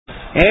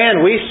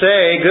And we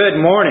say good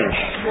morning.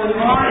 Good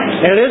morning.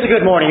 And it is a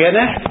good morning, isn't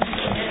it?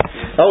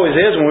 Always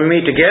is when we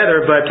meet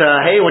together, but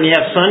hey, when you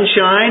have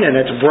sunshine and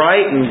it's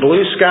bright and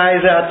blue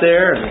skies out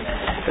there,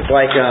 and it's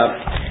like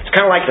it's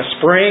kind of like the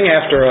spring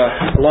after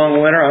a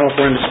long winter. I don't know if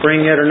we're in the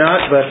spring yet or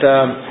not, but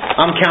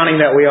I'm counting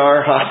that we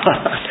are.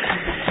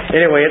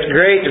 Anyway, it's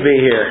great to be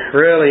here. It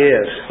really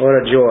is. What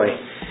a joy.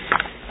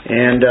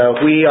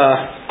 And we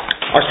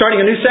are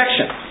starting a new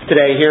section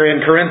today here in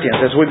Corinthians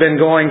as we've been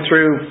going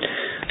through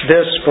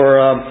this for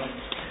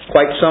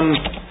quite some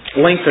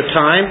length of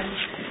time,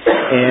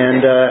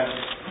 and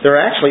there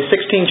are actually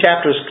 16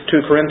 chapters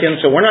to Corinthians,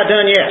 so we're not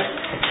done yet.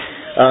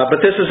 But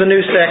this is a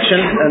new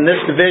section, and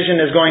this division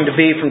is going to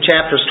be from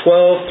chapters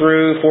 12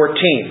 through 14.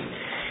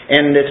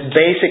 And it's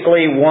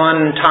basically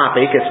one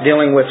topic. It's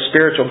dealing with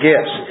spiritual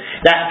gifts.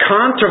 That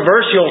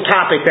controversial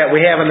topic that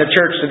we have in the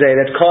church today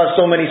that's caused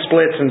so many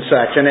splits and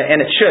such, and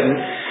it shouldn't.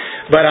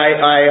 But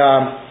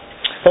I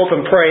hope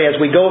and pray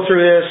as we go through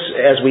this,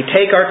 as we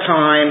take our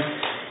time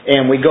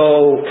and we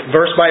go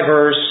verse by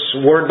verse,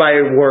 word by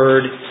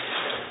word,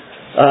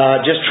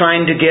 just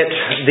trying to get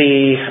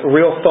the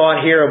real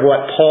thought here of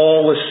what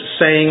Paul was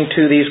saying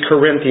to these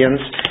Corinthians,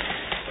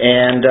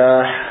 and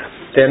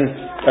then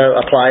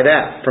apply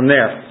that from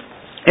there.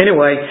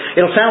 Anyway,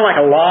 it'll sound like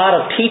a lot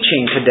of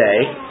teaching today,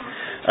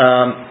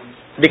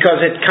 because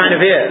it kind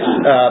of is.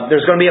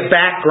 There's going to be a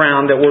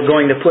background that we're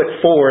going to put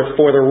forth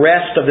for the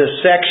rest of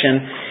this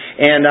section.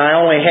 And I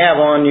only have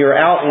on your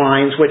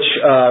outlines, which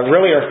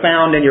really are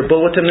found in your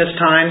bulletin this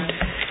time,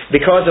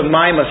 because of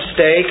my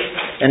mistake,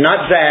 and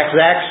not Zach.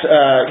 Zach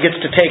gets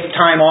to take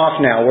time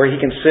off now where he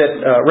can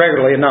sit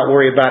regularly and not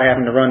worry about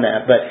having to run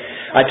that. But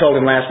I told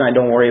him last night,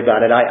 don't worry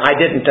about it. I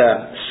didn't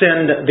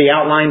send the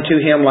outline to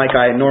him like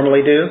I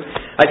normally do.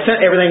 I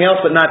sent everything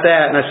else but not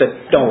that, and I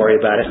said, don't worry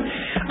about it.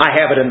 I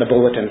have it in the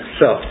bulletin,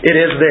 so it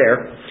is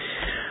there.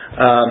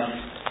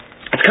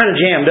 It's kind of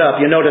jammed up.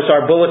 You notice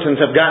our bulletins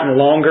have gotten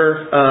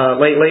longer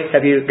lately.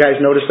 Have you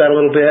guys noticed that a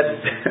little bit?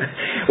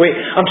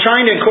 I'm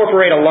trying to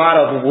incorporate a lot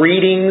of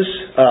readings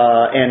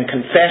and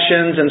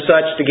confessions and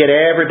such to get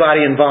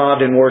everybody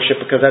involved in worship,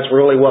 because that's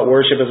really what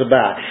worship is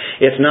about.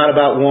 It's not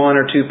about one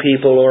or two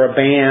people or a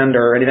band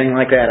or anything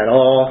like that at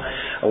all.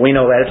 We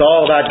know that. It's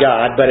all about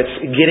God, but it's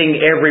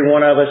getting every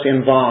one of us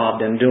involved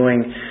in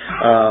doing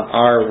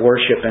our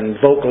worship and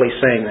vocally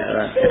saying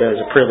that. It is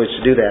a privilege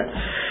to do that.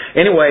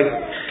 Anyway,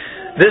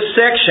 this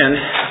section,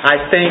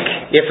 I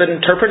think, if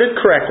interpreted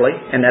correctly,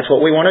 and that's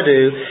what we want to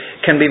do,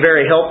 can be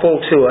very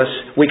helpful to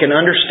us. We can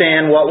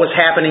understand what was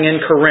happening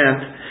in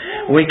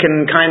Corinth. We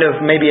can kind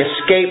of maybe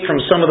escape from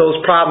some of those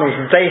problems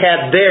that they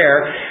had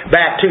there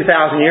back 2,000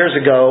 years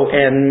ago,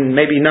 and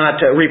maybe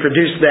not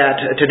reproduce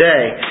that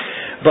today.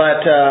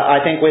 But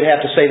I think we'd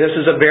have to say this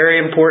is a very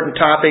important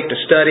topic to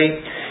study,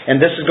 and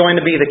this is going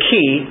to be the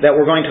key that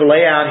we're going to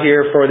lay out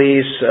here for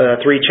these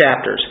 3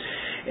 chapters.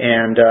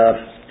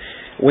 And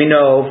we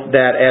know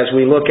that as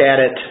we look at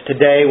it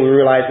today, we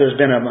realize there's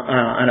been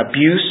an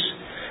abuse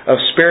of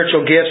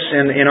spiritual gifts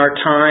in our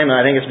time.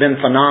 I think it's been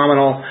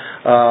phenomenal,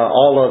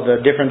 all of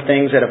the different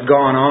things that have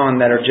gone on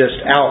that are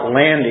just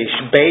outlandish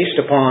based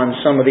upon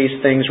some of these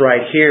things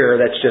right here.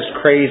 That's just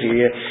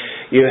crazy.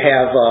 You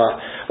have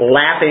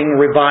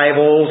lapping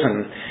revivals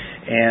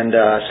and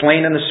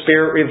slain in the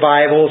spirit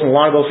revivals, and a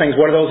lot of those things.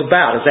 What are those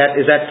about?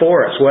 Is that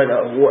for us? What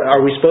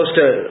are we supposed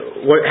to?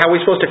 How are we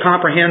supposed to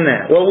comprehend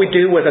that? What do we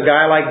do with a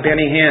guy like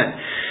Benny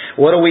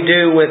Hinn? What do we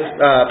do with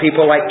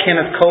people like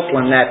Kenneth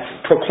Copeland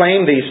that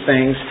proclaim these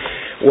things?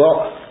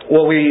 Well,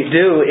 what we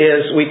do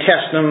is we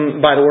test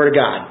them by the Word of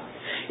God.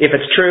 If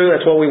it's true,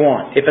 that's what we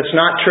want. If it's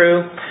not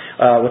true,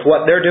 with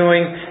what they're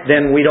doing,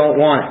 then we don't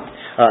want it.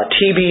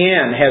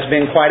 TBN has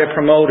been quite a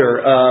promoter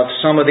of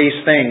some of these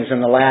things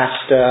in the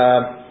last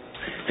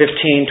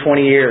 15,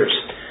 20 years,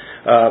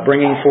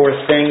 bringing forth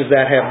things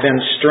that have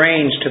been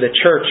strange to the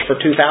church for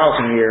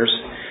 2,000 years.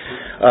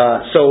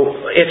 So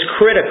it's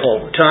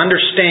critical to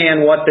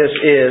understand what this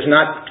is,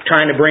 not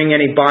trying to bring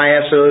any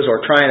biases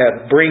or trying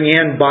to bring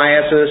in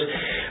biases,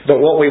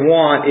 but what we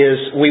want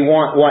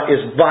what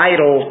is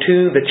vital to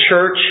the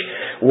church,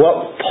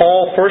 what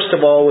Paul first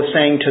of all was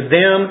saying to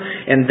them,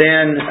 and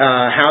then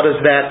how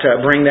does that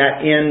bring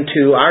that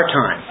into our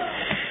time.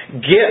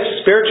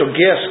 Gifts, spiritual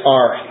gifts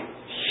are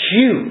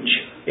huge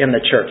in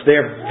the church. They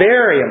are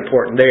very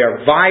important. They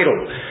are vital.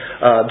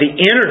 The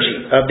energy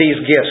of these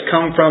gifts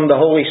come from the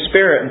Holy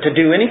Spirit. And to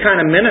do any kind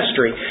of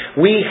ministry,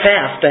 we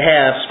have to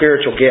have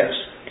spiritual gifts.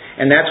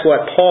 And that's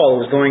what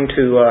Paul is going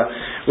to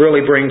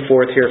really bring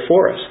forth here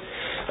for us.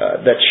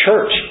 The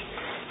church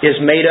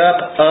is made up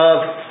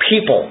of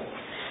people.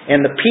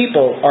 And the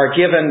people are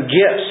given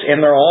gifts. And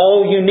they're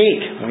all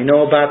unique. We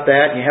know about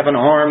that. You have an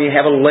arm, you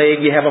have a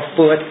leg, you have a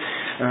foot,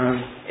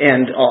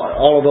 and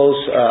all of those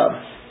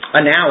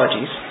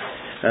analogies.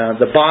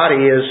 The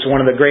body is one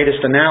of the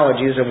greatest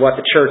analogies of what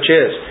the church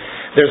is.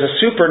 There's a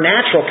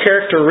supernatural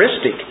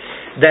characteristic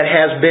that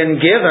has been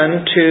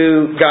given to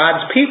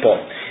God's people,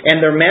 and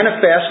they're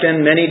manifest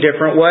in many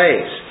different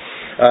ways.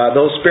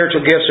 Those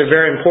spiritual gifts are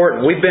very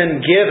important. We've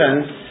been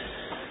given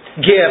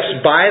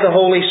gifts by the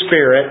Holy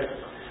Spirit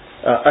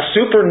a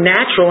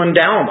supernatural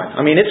endowment.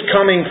 I mean, it's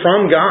coming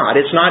from God.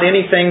 It's not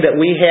anything that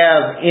we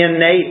have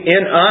innate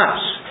in us,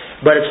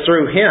 but it's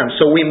through Him.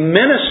 So we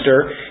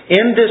minister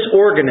in this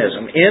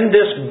organism, in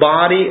this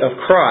body of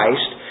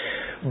Christ,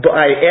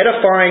 by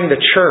edifying the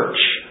church.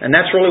 And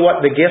that's really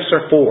what the gifts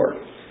are for.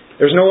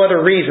 There's no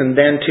other reason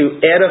than to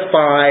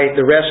edify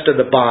the rest of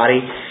the body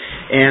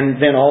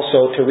and then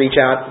also to reach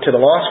out to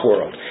the lost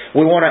world.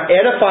 We want to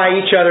edify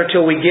each other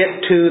till we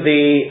get to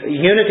the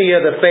unity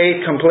of the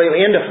faith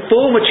completely, into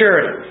full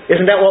maturity.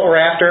 Isn't that what we're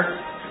after?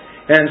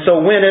 And so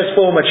when is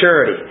full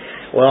maturity?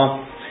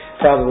 Well,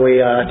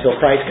 probably till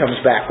Christ comes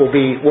back. We'll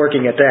be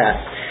working at that.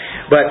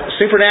 But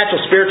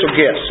supernatural spiritual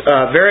gifts,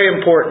 very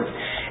important.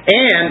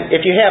 And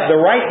if you have the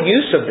right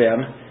use of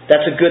them,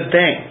 that's a good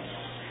thing.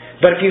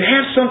 But if you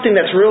have something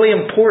that's really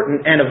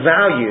important and of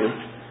value,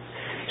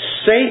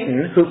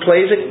 Satan, who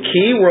plays a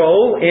key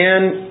role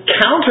in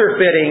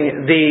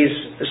counterfeiting these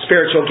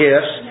spiritual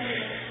gifts,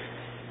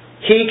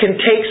 he can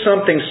take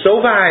something so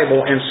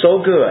valuable and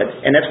so good,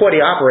 and that's what he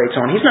operates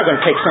on. He's not going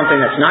to take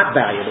something that's not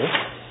valuable.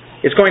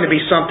 It's going to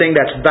be something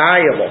that's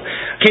valuable.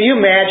 Can you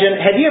imagine,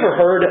 have you ever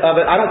heard of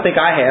it? I don't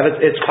think I have.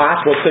 It's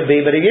possible, it could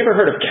be, but have you ever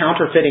heard of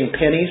counterfeiting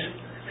pennies?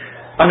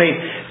 I mean,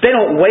 they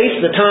don't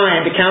waste the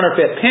time to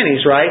counterfeit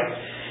pennies, right?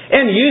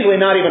 And usually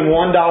not even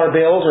 $1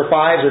 bills or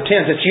 5s or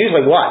 10s. It's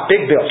usually what?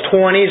 Big bills.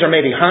 20s or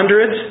maybe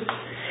 100s.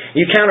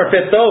 You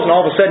counterfeit those and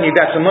all of a sudden you've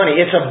got some money.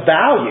 It's of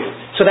value.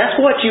 So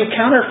that's what you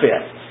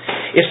counterfeit.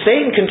 If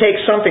Satan can take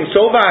something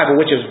so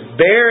valuable, which is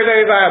very,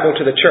 very valuable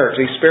to the church,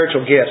 these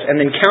spiritual gifts, and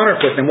then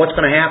counterfeit them, what's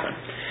going to happen?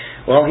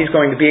 Well, he's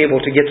going to be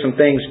able to get some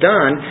things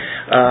done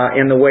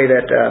in the way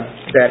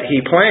that he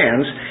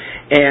plans,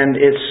 and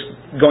it's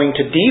going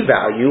to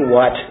devalue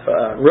what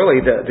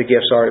really the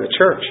gifts are to the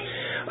church.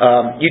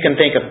 You can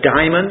think of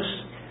diamonds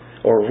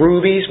or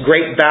rubies,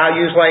 great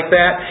values like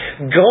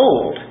that.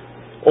 Gold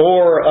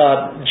or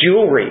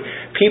jewelry.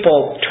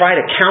 People try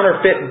to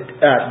counterfeit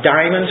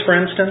diamonds, for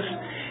instance,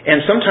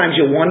 and sometimes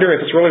you wonder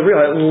if it's really real.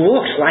 It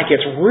looks like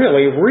it's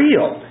really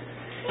real.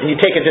 And you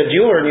take it to a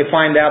jeweler and you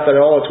find out that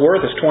all it's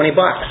worth is $20.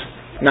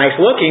 Nice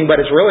looking,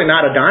 but it's really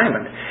not a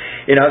diamond.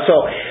 So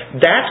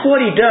that's what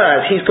he does.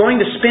 He's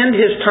going to spend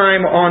his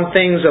time on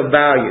things of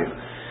value.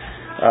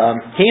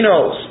 He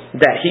knows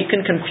that he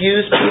can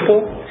confuse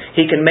people.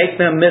 He can make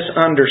them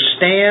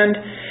misunderstand.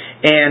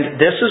 And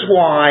this is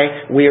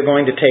why we are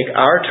going to take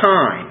our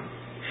time.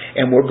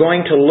 And we're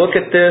going to look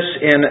at this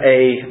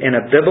in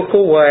a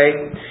biblical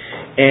way.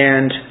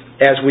 And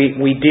as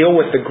we deal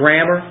with the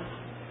grammar,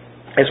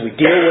 as we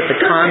deal with the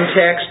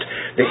context,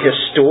 the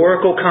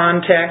historical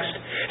context,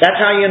 that's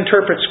how you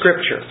interpret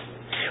Scripture.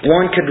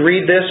 One could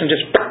read this and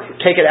just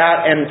take it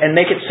out and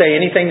make it say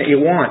anything that you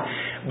want.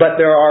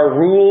 But there are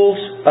rules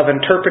of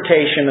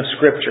interpretation of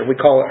Scripture. We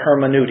call it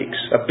hermeneutics.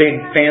 A big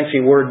fancy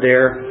word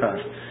there, a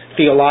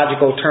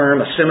theological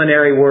term, a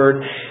seminary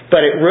word.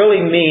 But it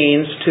really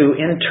means to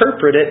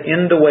interpret it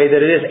in the way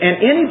that it is. And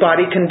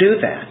anybody can do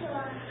that.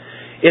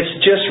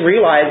 It's just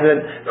realize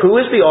that who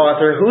is the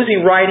author, who is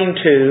he writing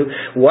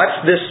to,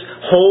 what's this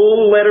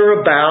whole letter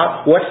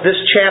about, what's this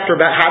chapter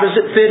about, how does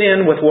it fit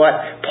in with what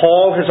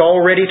Paul has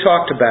already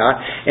talked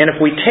about. And if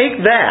we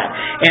take that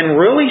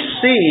and really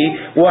see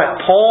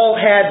what Paul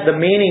had the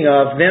meaning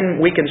of,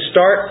 then we can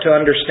start to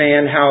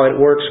understand how it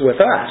works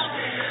with us.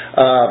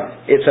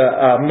 It's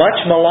a much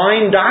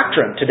maligned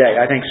doctrine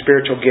today, I think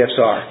spiritual gifts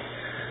are.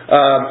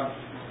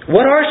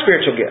 What are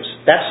spiritual gifts?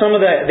 That's some of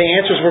the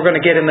answers we're going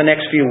to get in the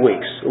next few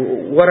weeks.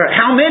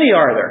 How many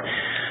are there?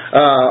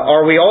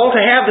 Are we all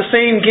to have the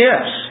same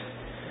gifts?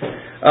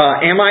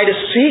 Am I to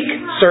seek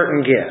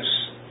certain gifts?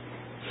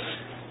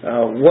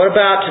 What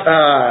about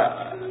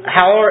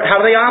how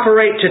do they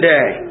operate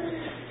today?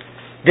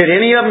 Did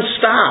any of them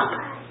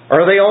stop?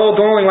 Are they all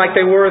going like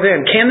they were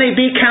then? Can they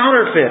be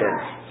counterfeited?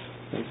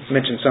 I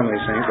mentioned some of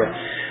these things. But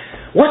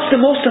what's the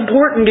most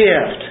important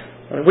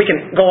gift? We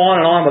can go on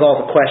and on with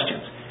all the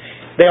questions.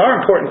 They are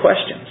important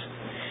questions,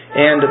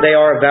 and they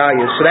are of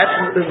value. So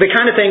that's the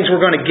kind of things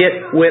we're going to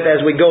get with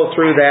as we go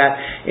through that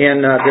in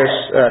this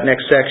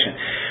next section.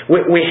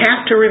 We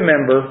have to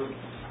remember,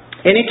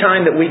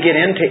 anytime that we get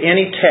into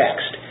any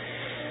text,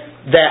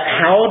 that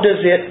how does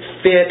it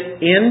fit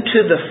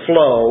into the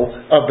flow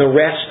of the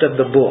rest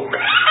of the book?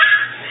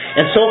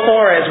 And so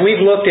far as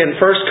we've looked in 1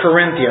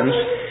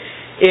 Corinthians,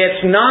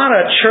 it's not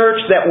a church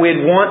that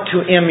we'd want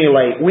to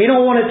emulate. We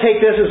don't want to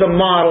take this as a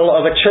model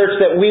of a church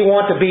that we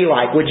want to be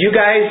like. Would you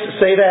guys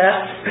say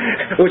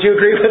that? Would you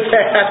agree with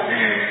that?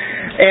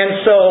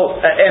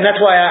 And that's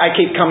why I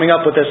keep coming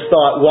up with this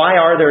thought. Why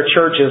are there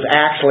churches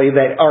actually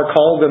that are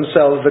called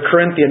themselves the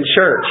Corinthian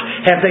church?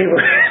 Have they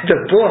read the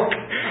book?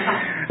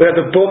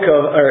 The book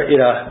of,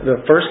 the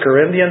 1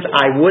 Corinthians?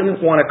 I wouldn't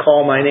want to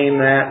call my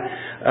name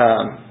that.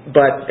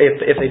 But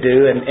if they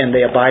do and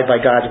they abide by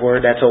God's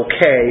Word, that's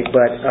okay.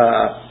 But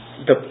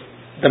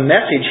the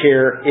message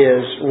here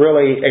is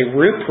really a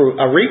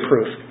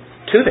reproof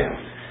to them.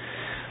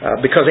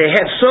 because they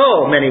had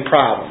so many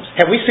problems.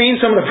 Have we seen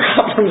some of the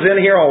problems in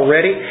here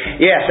already?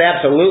 Yes,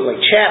 absolutely.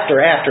 Chapter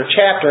after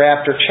chapter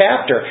after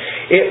chapter.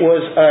 It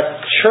was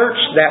a church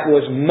that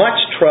was much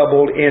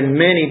troubled in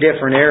many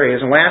different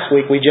areas. And last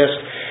week we just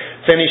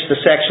finished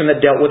the section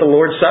that dealt with the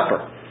Lord's Supper.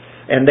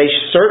 And they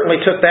certainly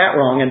took that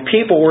wrong. And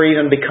people were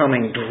even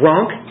becoming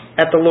drunk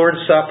at the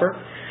Lord's Supper.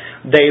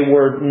 They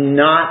were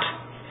not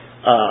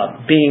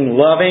being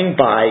loving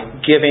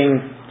by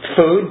giving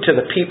food to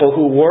the people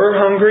who were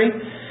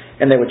hungry.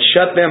 And they would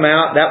shut them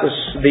out. That was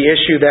the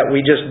issue that we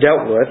just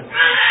dealt with.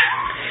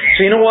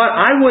 So you know what?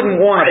 I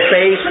wouldn't want to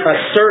face a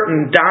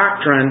certain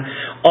doctrine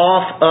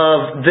off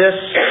of this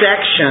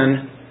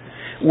section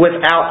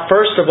without,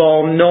 first of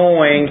all,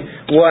 knowing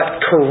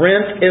what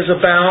Corinth is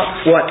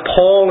about, what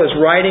Paul is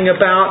writing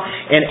about.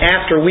 And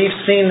after we've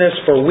seen this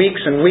for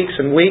weeks and weeks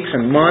and weeks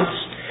and months,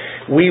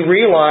 we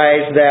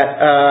realize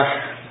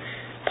that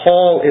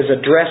Paul is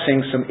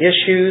addressing some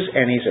issues,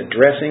 and he's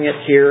addressing it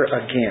here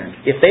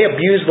again. If they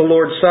abused the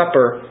Lord's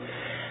Supper,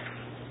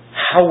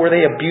 how were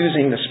they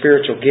abusing the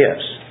spiritual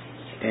gifts?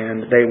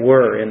 And they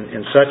were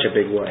in such a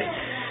big way.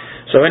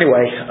 So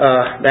anyway,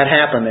 that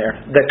happened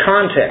there. The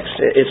context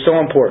is so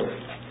important.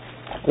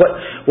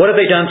 What have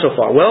they done so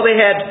far? Well,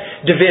 they had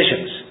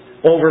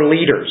divisions over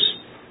leaders,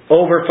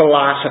 over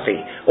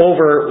philosophy,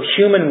 over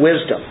human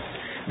wisdom.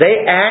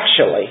 They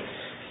actually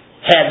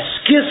had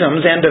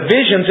schisms and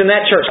divisions in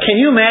that church. Can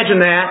you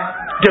imagine that?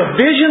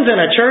 Divisions in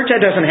a church? That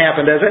doesn't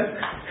happen, does it?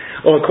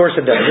 Well, of course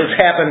it does. It's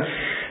happened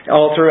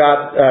all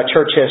throughout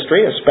church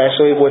history,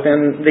 especially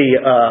within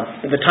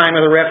the time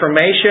of the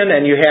Reformation,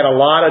 and you had a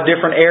lot of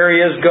different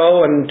areas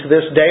go, and to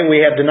this day we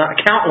have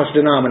countless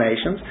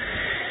denominations.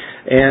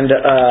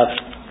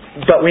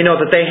 But we know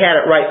that they had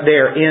it right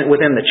there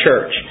within the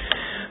church.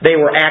 They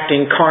were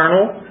acting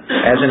carnal,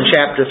 as in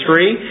chapter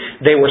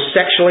 3. They were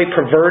sexually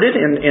perverted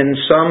in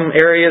some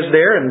areas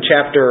there, in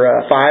chapter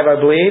 5, I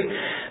believe.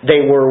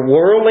 They were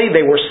worldly.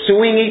 They were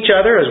suing each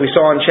other, as we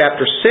saw in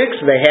chapter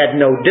 6. They had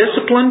no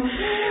discipline.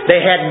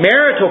 They had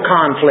marital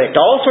conflict.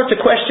 All sorts of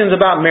questions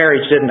about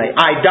marriage, didn't they?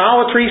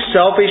 Idolatry,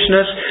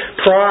 selfishness,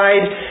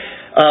 pride.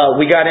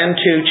 We got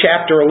into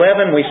chapter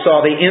 11. We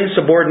saw the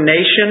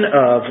insubordination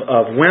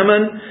of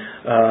women.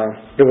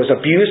 There was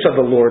abuse of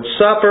the Lord's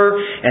Supper.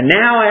 And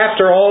now,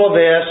 after all of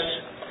this,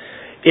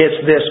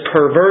 it's this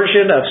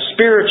perversion of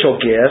spiritual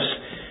gifts,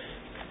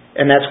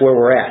 and that's where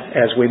we're at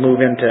as we move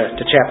into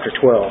chapter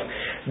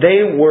 12.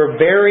 They were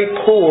very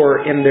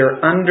poor in their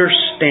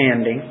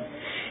understanding,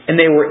 and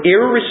they were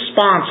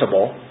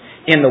irresponsible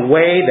in the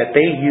way that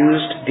they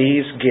used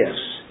these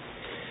gifts.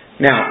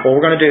 Now, what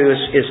we're going to do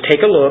is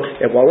take a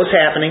look at what was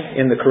happening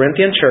in the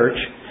Corinthian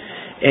church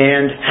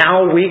and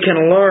how we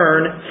can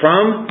learn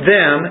from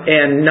them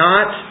and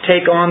not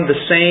take on the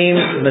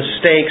same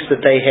mistakes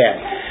that they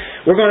had.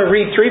 We're going to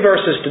read 3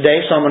 verses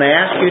today, so I'm going to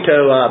ask you to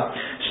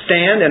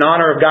stand in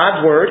honor of God's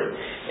Word,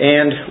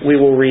 and we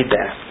will read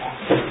that.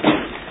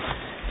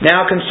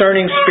 Now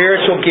concerning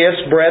spiritual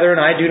gifts, brethren,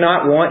 I do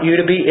not want you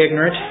to be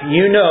ignorant.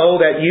 You know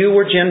that you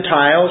were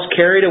Gentiles,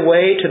 carried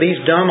away to these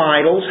dumb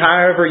idols,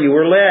 however you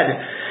were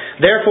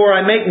led. Therefore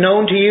I make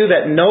known to you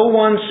that no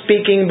one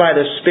speaking by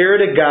the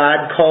Spirit of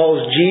God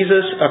calls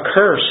Jesus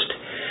accursed,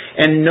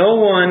 and no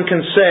one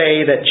can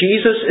say that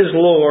Jesus is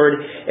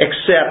Lord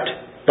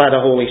except by the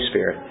Holy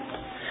Spirit.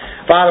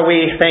 Father,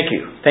 we thank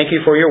you. Thank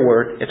you for your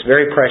word. It's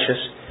very precious.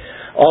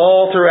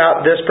 All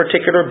throughout this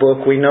particular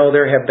book, we know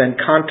there have been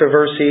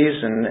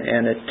controversies,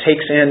 and it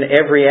takes in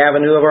every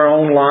avenue of our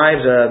own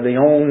lives,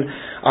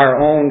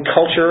 our own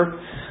culture.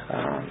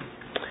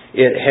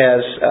 It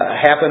has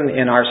happened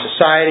in our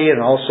society and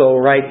also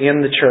right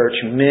in the church,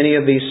 many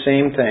of these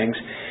same things.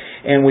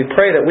 And we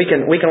pray that we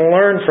can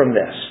learn from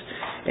this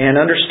and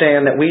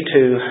understand that we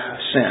too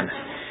sin.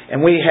 And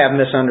we have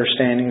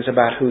misunderstandings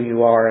about who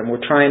you are, and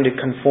we're trying to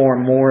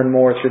conform more and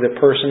more through the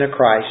person of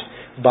Christ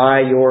by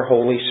your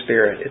Holy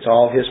Spirit. It's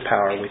all His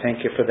power. We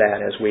thank you for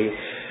that as we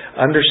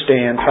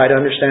try to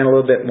understand a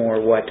little bit more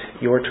what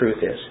your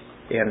truth is.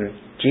 In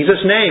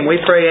Jesus' name we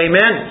pray,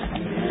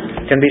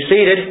 amen. You can be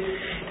seated,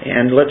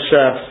 and let's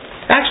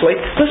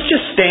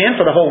just stand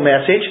for the whole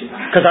message,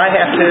 because I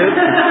have to.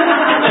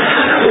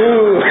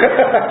 Ooh.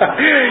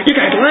 You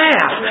guys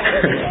laugh.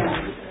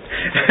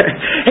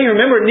 Hey,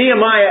 remember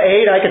Nehemiah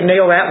 8? I could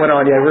nail that one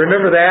on you.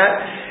 Remember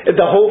that?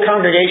 The whole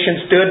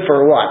congregation stood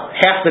for what?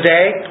 Half the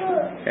day?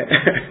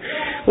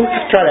 We'll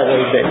try that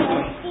one day.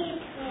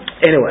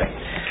 Anyway,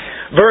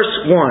 verse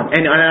 1.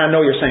 And I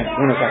know you're saying,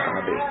 when is that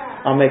going to be?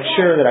 I'll make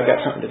sure that I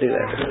got something to do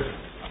that.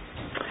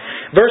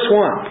 Verse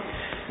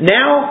 1.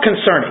 Now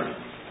concerning.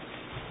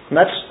 And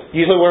that's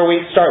usually where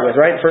we start with,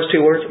 right? First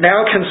 2 words.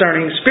 Now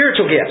concerning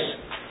spiritual gifts.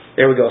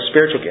 There we go,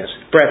 spiritual gifts.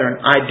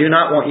 Brethren, I do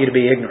not want you to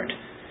be ignorant.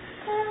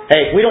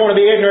 Hey, we don't want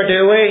to be ignorant,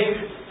 do we?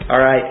 All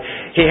right.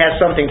 He has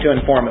something to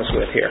inform us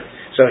with here.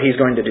 So he's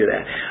going to do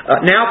that.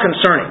 Now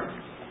concerning.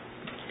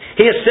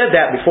 He has said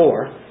that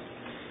before.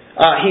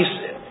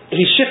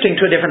 He's shifting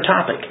to a different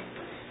topic.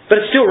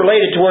 But it's still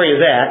related to where he's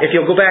at. If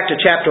you'll go back to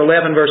chapter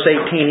 11, verse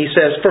 18, he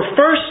says, For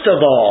first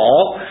of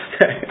all,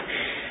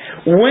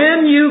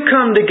 When you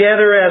come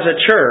together as a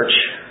church,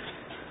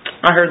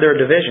 I heard there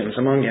are divisions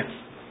among you.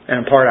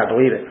 And in part I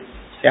believe it.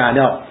 Yeah, I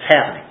know. It's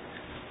happening.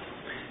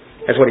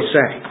 That's what he's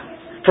saying.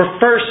 For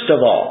first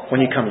of all, when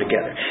you come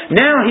together.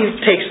 Now he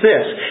takes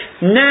this.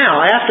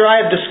 Now, after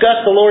I have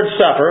discussed the Lord's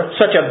Supper,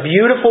 such a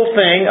beautiful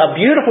thing, a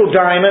beautiful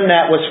diamond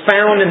that was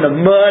found in the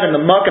mud and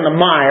the muck and the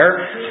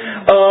mire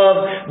of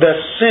the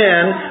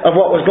sin of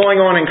what was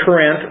going on in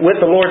Corinth with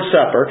the Lord's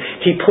Supper,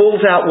 he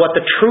pulls out what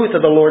the truth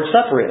of the Lord's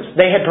Supper is.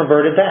 They had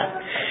perverted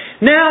that.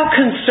 Now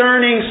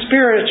concerning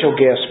spiritual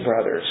gifts,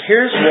 brothers,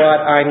 here's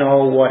what I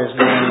know what is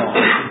going on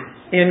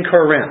in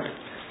Corinth.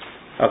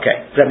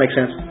 Okay, does that make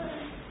sense?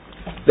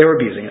 They were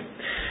abusing it.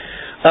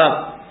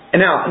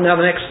 Now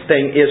the next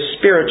thing is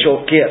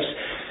spiritual gifts.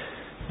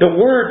 The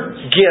word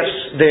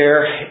gifts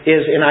there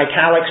is in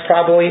italics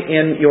probably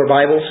in your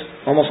Bibles.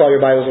 Almost all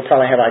your Bibles will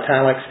probably have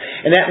italics.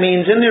 And that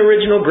means in the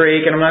original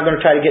Greek, and I'm not going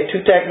to try to get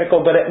too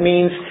technical, but it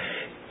means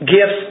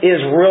gifts is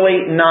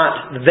really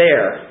not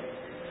there.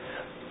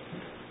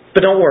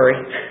 But don't worry.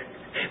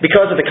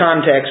 Because of the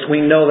context, we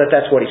know that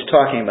that's what he's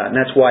talking about. And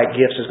that's why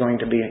gifts is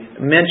going to be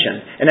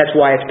mentioned. And that's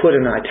why it's put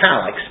in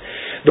italics.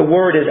 The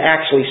word is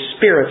actually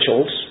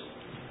spirituals.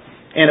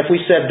 And if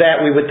we said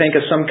that, we would think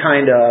of some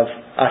kind of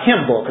a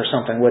hymn book or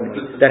something, wouldn't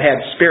we? That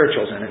had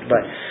spirituals in it.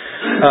 But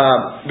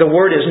the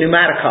word is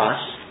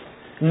pneumatikos.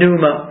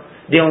 Pneuma,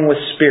 dealing with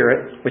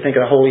spirit. We think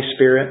of the Holy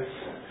Spirit.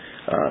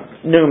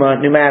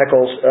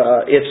 Pneumaticals.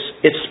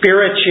 It's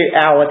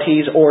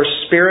spiritualities or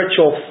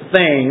spiritual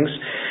things.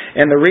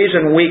 And the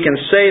reason we can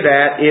say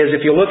that is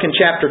if you look in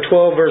chapter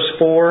 12, verse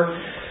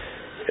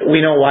 4,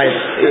 we know why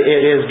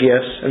it is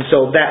gifts. And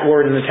so that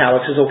word in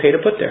italics is okay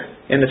to put there.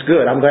 And it's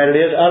good. I'm glad it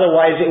is.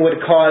 Otherwise, it would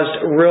have caused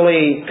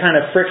really kind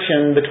of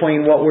friction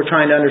between what we're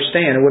trying to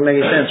understand. It wouldn't make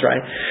any sense,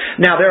 right?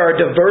 Now, there are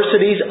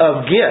diversities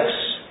of gifts,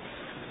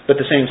 but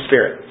the same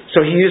Spirit.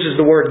 So he uses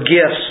the word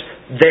gifts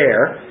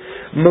there.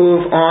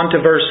 Move on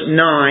to verse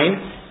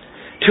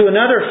 9. To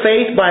another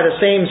faith by the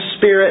same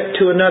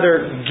Spirit. To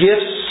another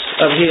gifts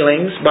of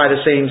healings by the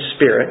same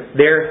Spirit.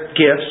 Their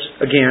gifts,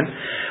 again.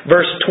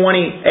 Verse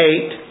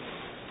 28.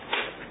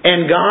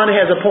 And God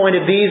has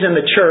appointed these in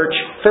the church,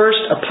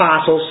 first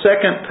apostles,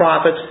 second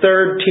prophets,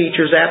 third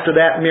teachers, after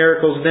that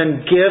miracles,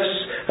 then gifts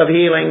of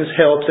healings,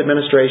 helps,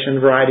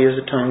 administration, varieties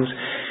of tongues,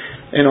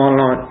 and on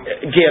and on.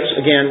 Gifts,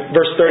 again,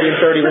 verse 30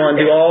 and 31,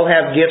 do all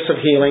have gifts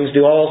of healings,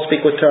 do all speak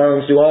with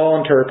tongues, do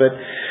all interpret,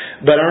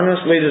 but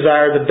earnestly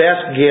desire the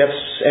best gifts,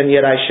 and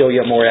yet I show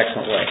you a more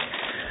excellent way.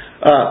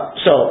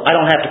 So, I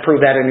don't have to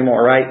prove that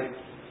anymore, right?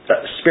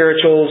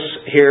 Spirituals,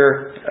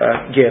 here,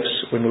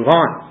 gifts. We move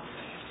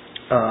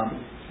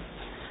on.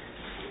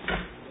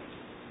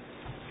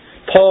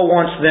 Paul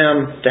wants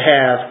them to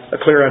have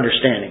a clear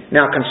understanding.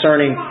 Now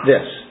concerning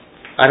this,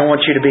 I don't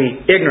want you to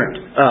be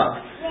ignorant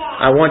of.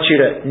 I want you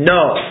to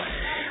know.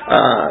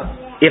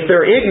 If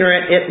they're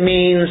ignorant, it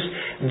means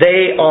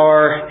they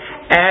are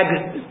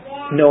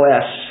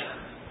agnoes,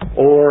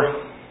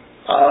 or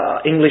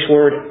English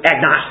word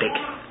agnostic.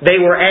 They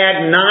were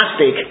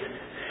agnostic.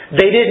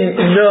 They didn't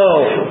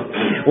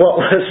know what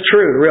was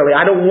true, really.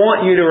 I don't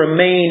want you to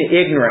remain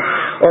ignorant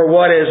or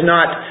what is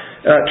not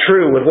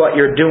true with what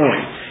you're doing.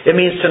 It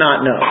means to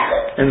not know.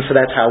 And so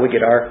that's how we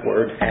get our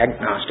word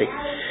agnostic.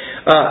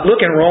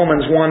 Look in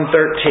Romans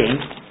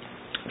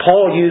 1:13.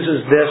 Paul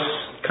uses this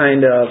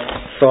kind of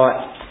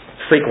thought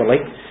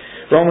frequently.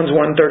 Romans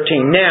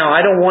 1:13. Now,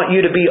 I don't want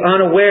you to be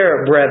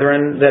unaware,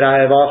 brethren, that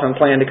I have often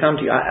planned to come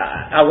to you.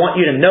 I want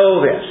you to know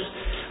this.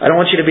 I don't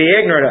want you to be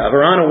ignorant of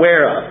or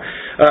unaware of.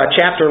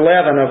 Chapter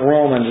 11 of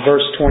Romans,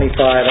 verse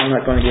 25. I'm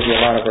not going to give you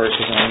a lot of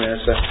verses on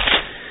this.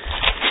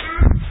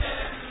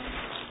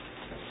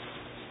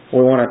 We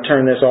want to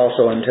turn this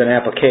also into an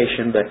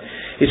application. But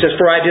he says,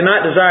 for I do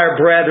not desire,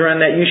 brethren,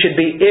 that you should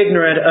be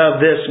ignorant of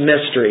this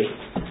mystery,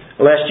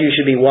 lest you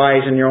should be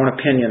wise in your own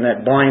opinion,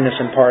 that blindness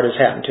in part has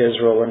happened to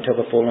Israel until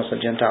the fullness of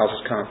Gentiles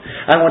has come.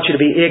 I don't want you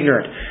to be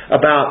ignorant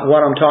about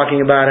what I'm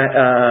talking about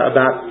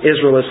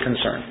Israel is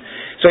concerned.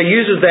 So he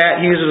uses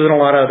that, he uses it in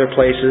a lot of other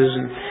places.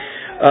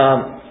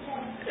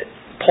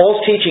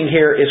 Paul's teaching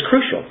here is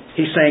crucial.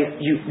 He's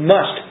saying you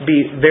must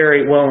be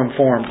very well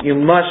informed. You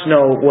must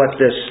know what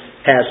this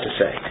has to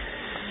say.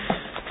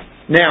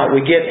 Now we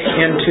get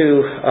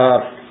into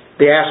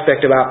the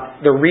aspect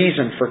about the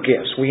reason for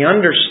gifts. We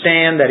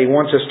understand that he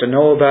wants us to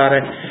know about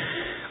it.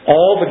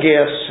 All the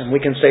gifts, and we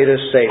can say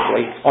this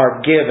safely, are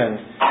given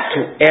to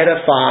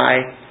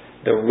edify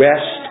the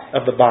rest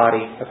of the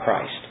body of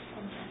Christ.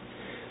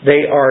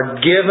 They are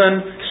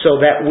given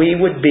so that we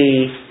would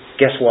be,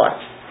 guess what?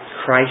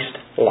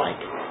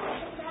 Christ-like.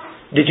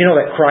 Did you know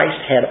that Christ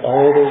had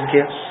all those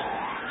gifts?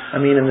 I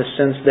mean, in the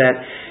sense that,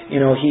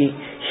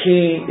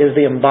 He is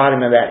the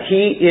embodiment of that.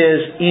 He is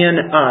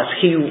in us.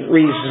 He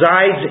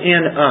resides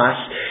in us.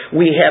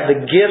 We have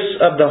the gifts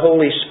of the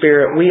Holy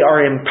Spirit. We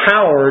are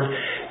empowered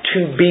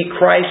to be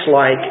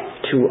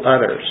Christ-like to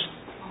others.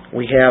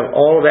 We have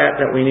all that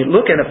we need.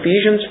 Look in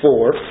Ephesians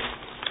 4.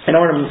 And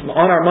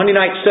on our Monday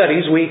night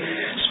studies, we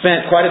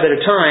spent quite a bit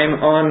of time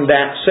on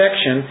that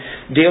section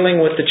dealing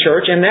with the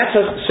church, and that's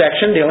a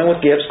section dealing with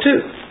gifts too.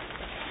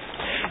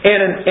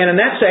 And in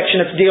that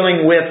section, it's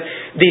dealing with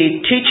the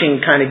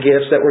teaching kind of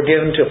gifts that were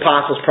given to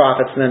apostles,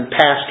 prophets, and then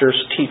pastors,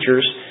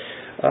 teachers,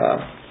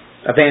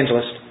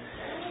 evangelists.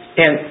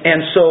 And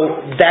so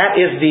that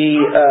is the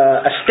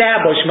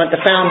establishment,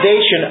 the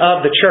foundation of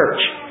the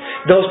church,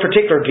 those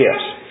particular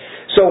gifts.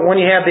 So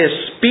when you have this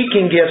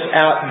speaking gifts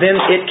out, then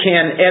it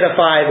can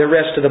edify the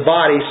rest of the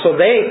body so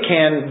they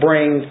can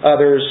bring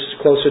others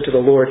closer to the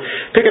Lord.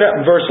 Pick it up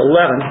in verse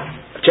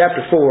 11,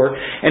 chapter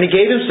 4. And He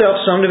gave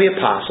Himself some to be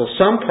apostles,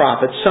 some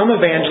prophets, some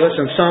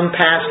evangelists, and some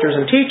pastors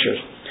and teachers.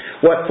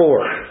 What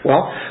for?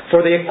 Well,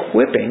 for the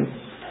equipping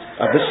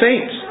of the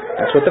saints.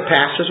 That's what the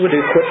pastors would do.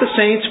 Equip the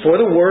saints for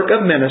the work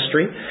of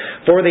ministry,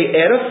 for the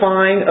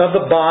edifying of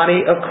the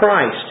body of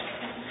Christ,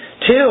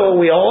 till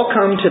we all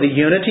come to the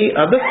unity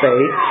of the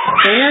faith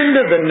and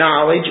of the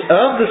knowledge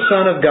of the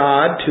Son of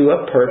God, to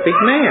a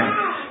perfect man,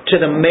 to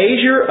the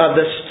measure of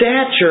the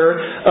stature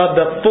of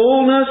the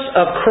fullness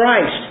of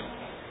Christ.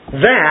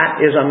 That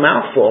is a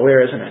mouthful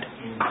there, isn't it?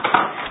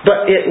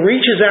 But it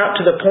reaches out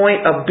to the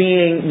point of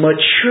being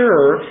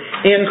mature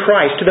in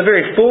Christ, to the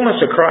very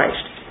fullness of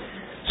Christ,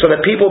 so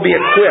that people be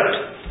equipped.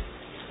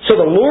 So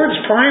the Lord's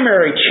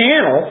primary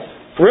channel,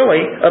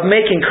 really, of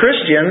making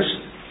Christians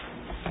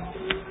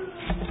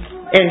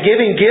and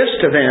giving gifts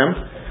to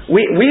them,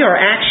 we are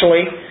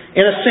actually,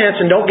 in a sense,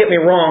 and don't get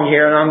me wrong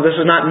here, and this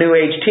is not New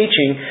Age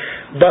teaching,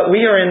 but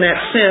we are in that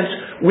sense,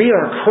 we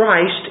are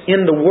Christ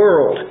in the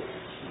world.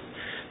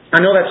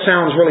 I know that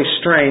sounds really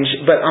strange,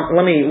 but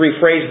let me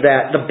rephrase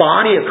that. The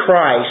body of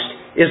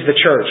Christ is the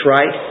church,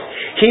 right?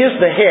 He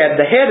is the head.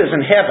 The head is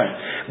in heaven.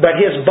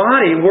 But His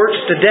body works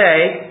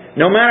today,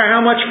 no matter how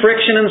much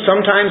friction and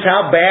sometimes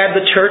how bad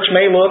the church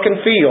may look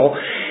and feel.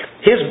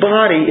 His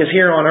body is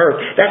here on earth.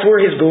 That's where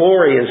His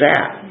glory is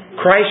at.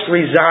 Christ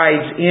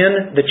resides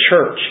in the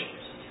church.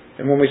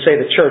 And when we say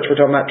the church, we're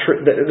talking about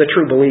the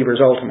true believers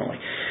ultimately.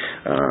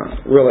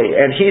 Really.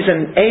 And He's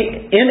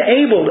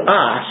enabled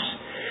us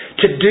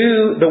to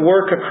do the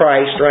work of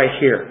Christ right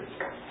here.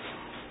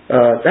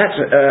 That's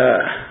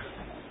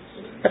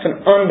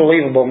an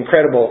unbelievable,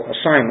 incredible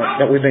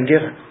assignment that we've been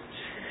given.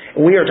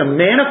 We are to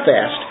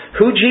manifest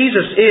who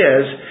Jesus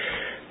is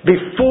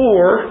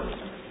before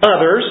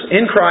others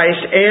in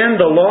Christ and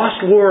the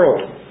lost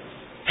world.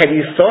 Have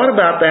you thought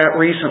about that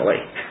recently?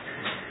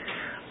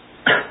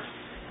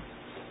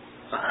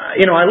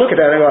 I look at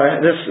that and go,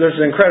 this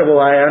is incredible.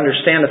 I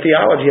understand the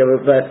theology of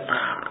it, but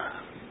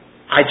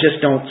I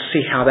just don't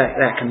see how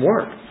that can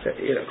work.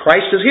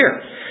 Christ is here.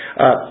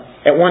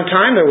 At one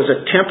time there was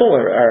a temple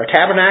or a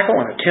tabernacle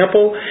and a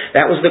temple.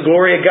 That was the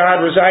glory of God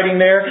residing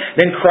there.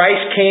 Then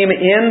Christ came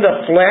in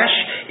the flesh,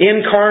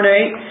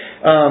 incarnate,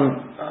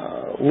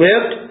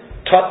 lived,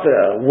 taught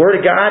the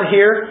Word of God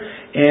here,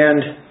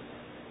 and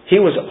He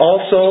was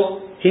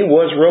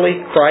really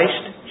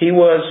Christ. He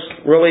was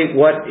really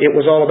what it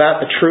was all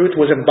about. The truth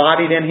was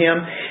embodied in Him.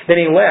 Then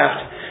He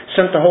left,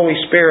 sent the Holy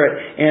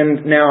Spirit,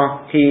 and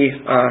now He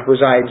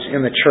resides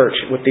in the church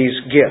with these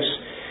gifts.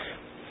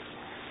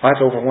 That's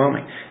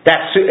overwhelming.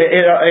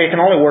 It can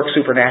only work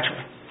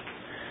supernaturally.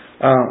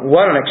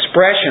 What an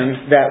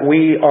expression that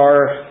we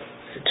are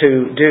to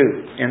do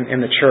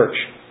in the church.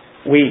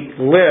 We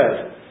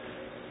live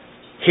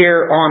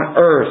here on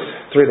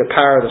earth through the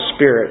power of the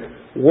Spirit,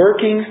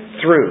 working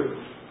through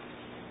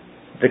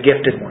the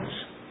gifted ones.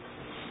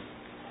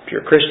 If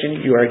you're a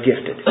Christian, you are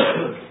gifted.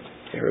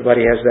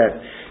 Everybody has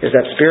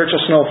that spiritual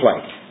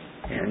snowflake,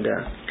 and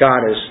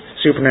God is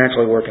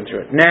supernaturally working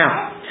through it.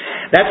 Now,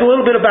 that's a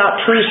little bit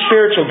about true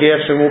spiritual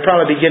gifts, and we'll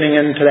probably be getting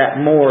into that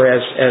more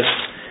as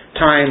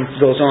time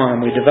goes on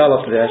and we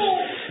develop this.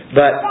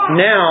 But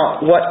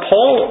now, what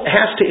Paul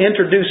has to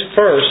introduce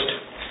first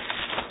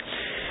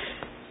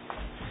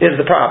is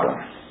the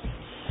problem.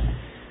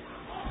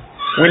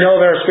 We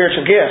know there are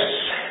spiritual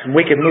gifts.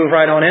 We could move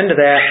right on into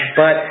that,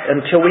 but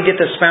until we get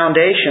this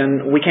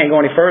foundation, we can't go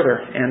any further.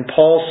 And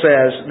Paul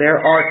says there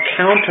are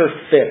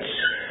counterfeits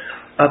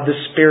of the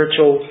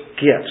spiritual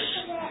gifts.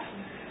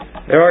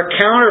 There are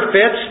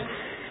counterfeits,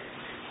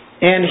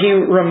 and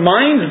he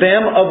reminds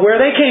them of where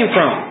they came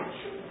from.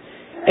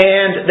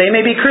 And they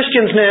may be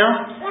Christians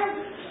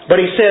now, but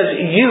he says,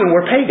 you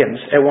were pagans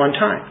at one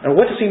time. Now,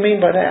 what does he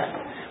mean by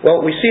that?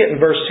 Well, we see it in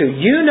verse 2.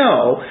 You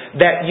know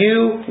that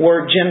you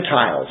were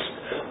Gentiles.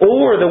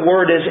 Or the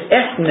word is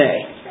ethne,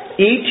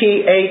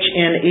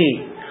 E-T-H-N-E.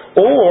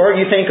 Or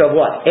you think of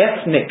what?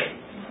 Ethnic.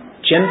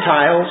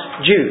 Gentiles,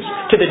 Jews.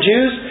 To the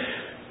Jews,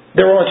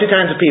 there were only two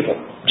kinds of people.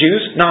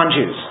 Jews,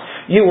 non-Jews.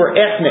 You were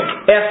ethnic,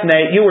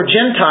 ethne. You were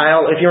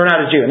Gentile if you were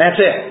not a Jew. And that's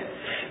it.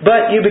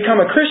 But you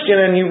become a Christian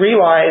and you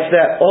realize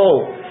that,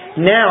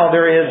 now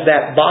there is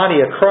that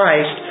body of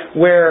Christ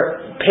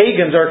where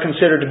pagans are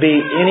considered to be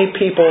any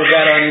people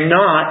that are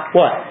not,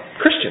 what?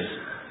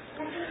 Christians.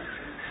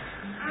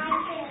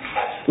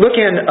 Look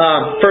in 1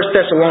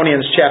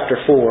 Thessalonians chapter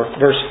 4,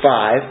 verse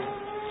 5,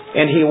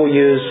 and he will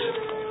use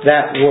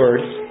that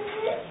word.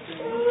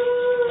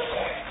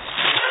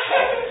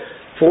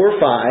 1 4 or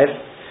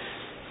 5.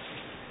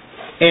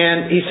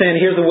 And he's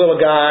saying, here's the will of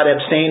God,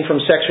 abstain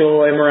from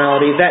sexual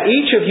immorality, that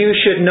each of you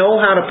should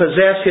know how to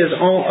possess his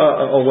own...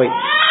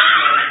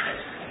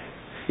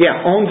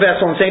 own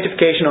vessel in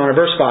sanctification, honor.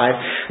 Verse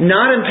 5.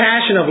 Not in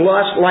passion of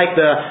lust like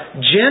the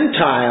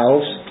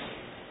Gentiles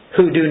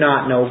who do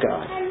not know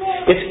God.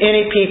 It's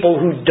any people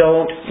who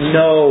don't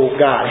know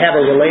God, have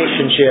a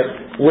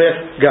relationship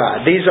with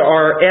God. These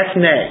are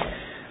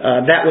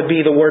ethne. That would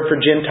be the word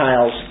for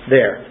Gentiles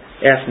there.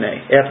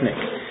 Ethnic.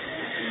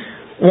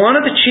 One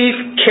of the chief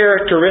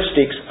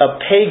characteristics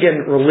of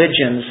pagan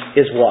religions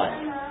is what?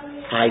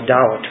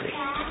 Idolatry.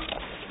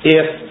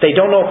 If they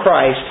don't know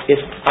Christ,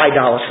 it's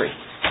idolatry.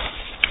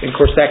 And of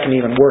course, that can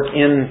even work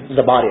in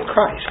the body of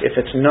Christ. If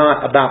it's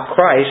not about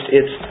Christ,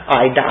 it's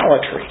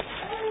idolatry.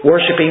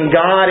 Worshipping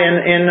God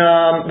in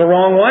the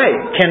wrong way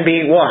can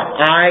be what?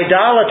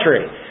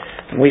 Idolatry.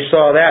 And we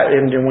saw that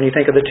when you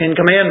think of the Ten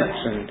Commandments.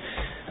 And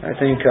I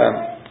think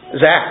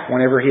Zach,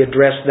 whenever he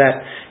addressed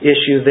that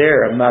issue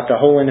there about the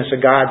holiness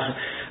of God's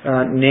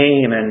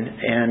name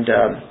and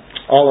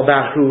all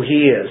about who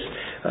He is.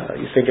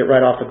 You think it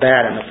right off the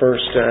bat in the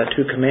first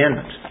 2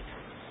 commandments.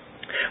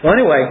 Well,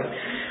 anyway,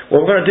 what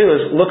we're going to do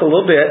is look a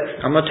little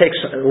bit. I'm going to take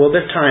a little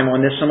bit of time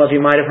on this. Some of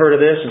you might have heard of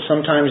this, and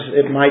sometimes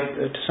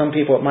to some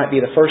people it might be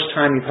the first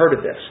time you've heard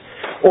of this.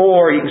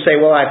 Or you can say,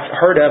 well, I've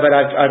heard of it.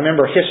 I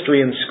remember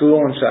history in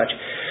school and such.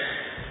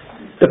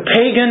 The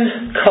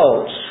pagan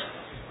cults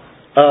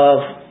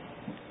of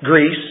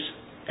Greece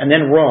and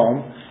then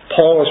Rome.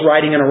 Paul was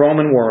writing in a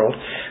Roman world.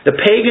 The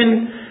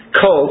pagan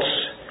cults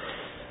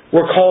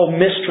were called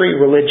mystery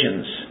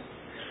religions.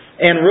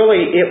 And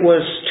really it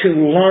was to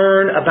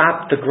learn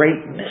about the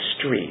great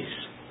mysteries.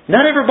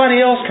 Not everybody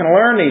else can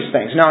learn these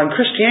things. Now in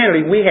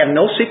Christianity we have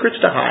no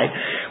secrets to hide.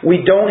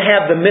 We don't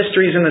have the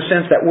mysteries in the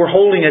sense that we're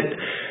holding it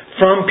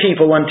from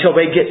people until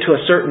they get to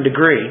a certain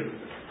degree.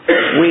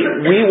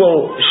 We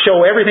will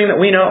show everything that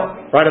we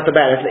know right off the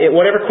bat.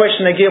 Whatever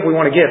question they give, we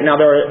want to give.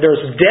 Now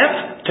there's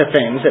depth to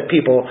things that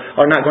people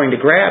are not going to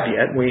grab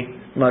yet. We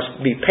must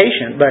be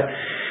patient. But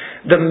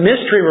the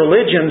mystery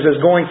religions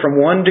is going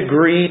from one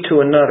degree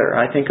to another.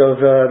 I think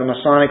of the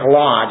Masonic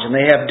Lodge, and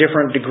they have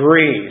different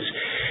degrees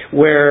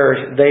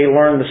where they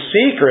learn the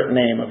secret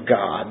name of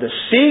God, the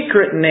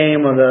secret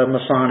name of the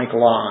Masonic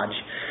Lodge.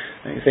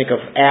 You think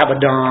of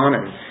Abaddon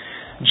and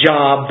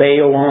Jah,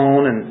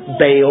 Baalon and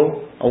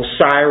Baal,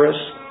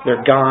 Osiris, their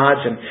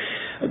gods, and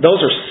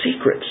those are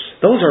secrets.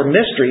 Those are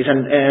mysteries.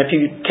 And if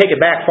you take it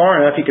back far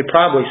enough, you could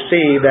probably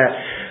see that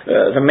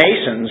the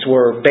Masons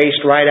were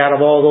based right out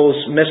of all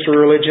those mystery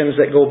religions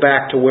that go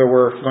back to where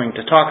we're going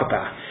to talk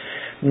about.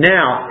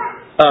 Now,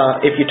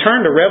 if you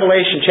turn to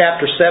Revelation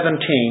chapter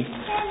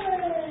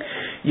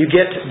 17, you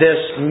get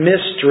this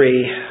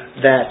mystery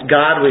that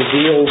God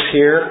reveals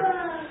here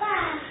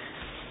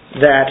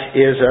that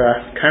is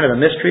kind of a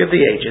mystery of the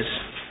ages.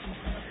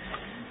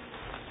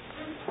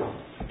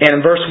 And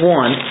in verse 1,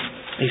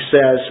 he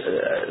says,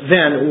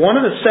 Then one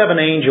of the 7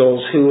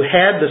 angels who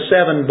had the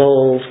 7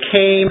 bowls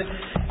came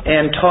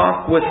and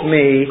talked with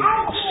me,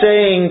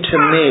 saying to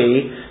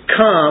me,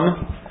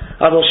 Come,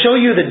 I will show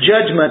you the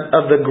judgment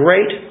of the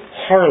great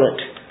harlot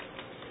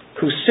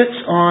who sits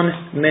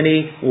on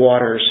many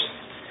waters.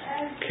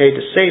 Okay,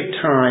 to save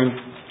time,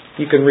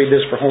 you can read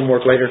this for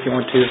homework later if you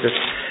want to. Just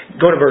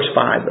go to verse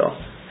 5 though.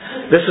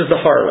 This is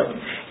the harlot.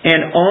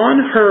 And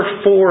on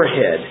her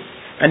forehead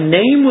a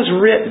name was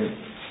written.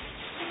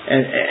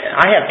 And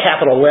I have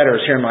capital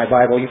letters here in my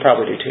Bible. You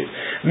probably do too.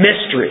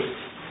 Mystery.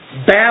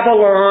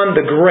 Babylon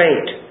the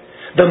Great.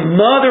 The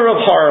mother of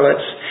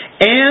harlots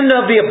and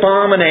of the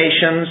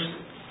abominations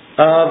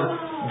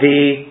of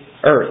the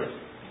earth.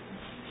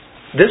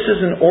 This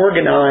is an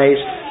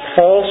organized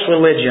false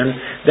religion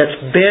that's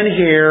been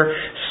here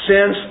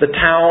since the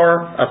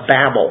Tower of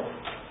Babel.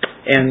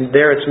 And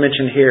there it's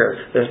mentioned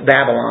here. There's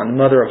Babylon, the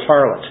mother of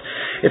harlots.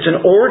 It's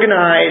an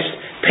organized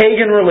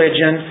pagan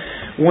religion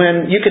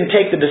when you can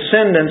take the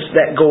descendants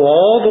that go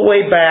all the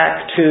way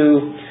back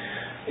to,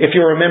 if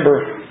you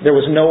remember, there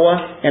was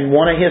Noah and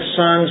one of his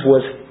sons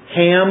was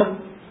Ham.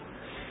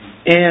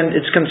 And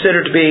it's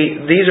considered to be,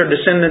 these are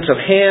descendants of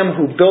Ham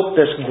who built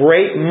this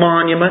great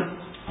monument.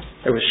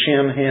 There was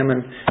Shem, Ham,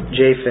 and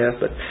Japheth.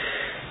 But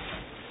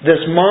this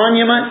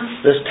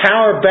monument, this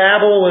Tower of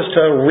Babel, was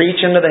to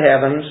reach into the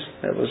heavens.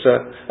 It was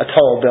a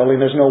tall building.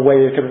 There's no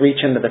way it could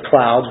reach into the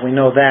clouds. We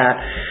know that.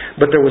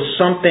 But there was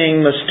something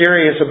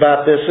mysterious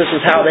about this. This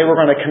is how they were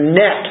going to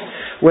connect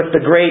with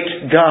the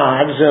great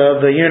gods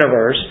of the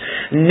universe.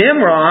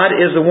 Nimrod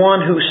is the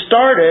one who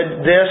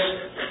started this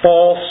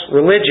false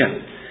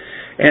religion.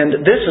 And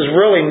this is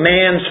really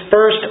man's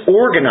first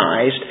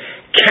organized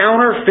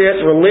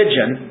counterfeit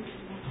religion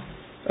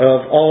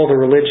of all the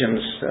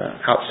religions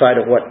outside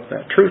of what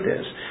truth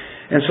is.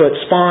 And so it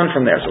spawned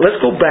from there. So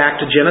let's go back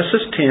to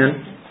Genesis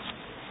 10.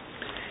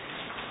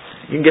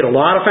 You can get a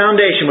lot of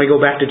foundation when we go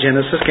back to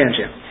Genesis, can't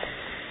you?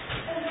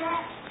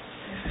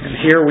 And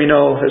here we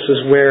know this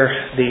is where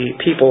the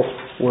people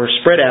were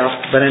spread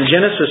out. But in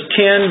Genesis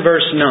 10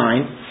 verse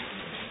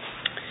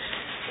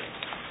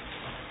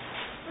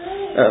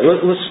 9,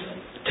 let's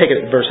take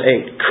it at verse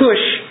 8.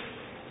 Cush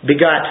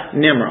begot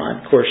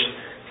Nimrod. Of course,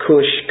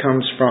 Cush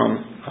comes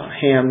from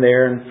Ham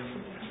there. And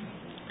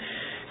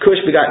Cush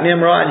begot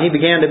Nimrod, and he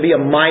began to be a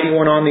mighty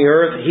one on the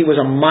earth. He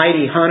was a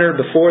mighty hunter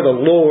before the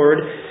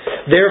Lord.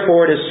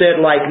 Therefore it is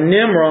said, like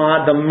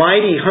Nimrod, the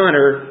mighty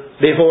hunter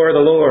before the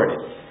Lord.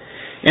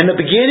 And the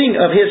beginning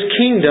of his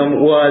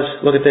kingdom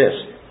was, look at this,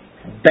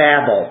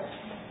 Babel,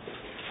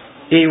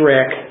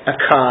 Erech,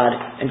 Akkad,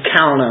 and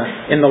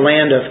Calneh in the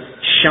land of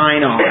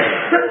Shinar.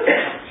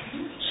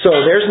 So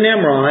there's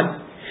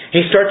Nimrod.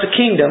 He starts a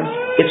kingdom.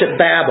 It's at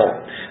Babel.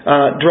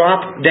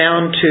 Drop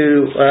down to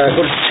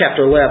go to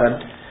chapter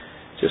 11.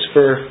 Just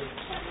for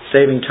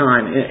saving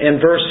time.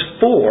 In verse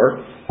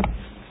 4,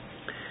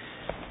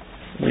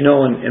 we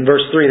know in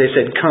verse 3 they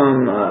said,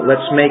 come,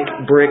 let's make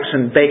bricks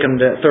and bake them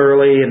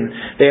thoroughly.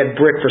 And they had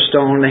brick for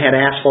stone. They had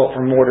asphalt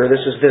for mortar.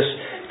 This is this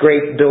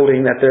great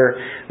building that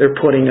they're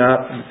putting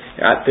up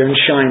out there in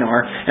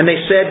Shinar. And they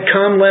said,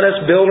 come, let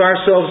us build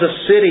ourselves a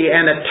city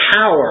and a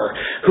tower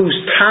whose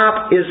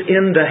top is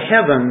in the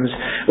heavens.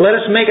 Let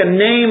us make a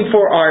name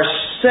for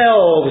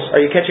ourselves.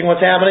 Are you catching what's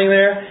happening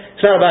there?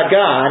 It's not about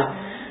God.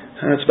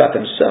 It's about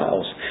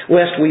themselves.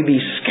 Lest we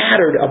be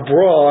scattered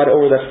abroad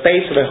over the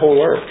face of the whole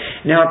earth.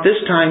 Now at this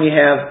time you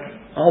have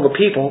all the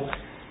people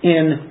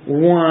in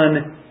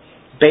one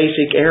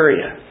basic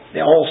area.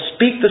 They all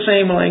speak the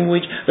same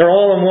language. They're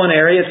all in one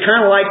area. It's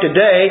kind of like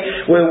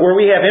today where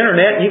we have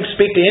internet and you can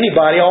speak to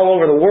anybody all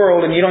over the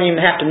world and you don't even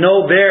have to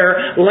know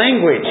their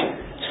language.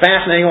 It's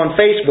fascinating on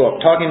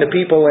Facebook, talking to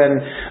people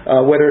in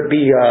whether it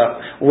be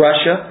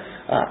Russia,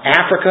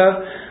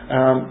 Africa,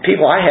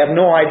 people, I have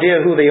no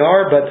idea who they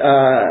are, but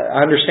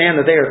I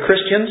understand that they are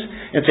Christians.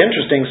 It's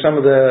interesting,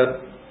 some of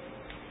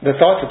the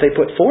thoughts that they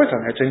put forth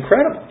on there. It's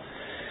incredible.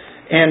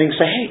 And you can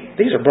say, hey,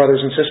 these are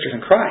brothers and sisters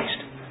in Christ.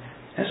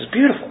 This is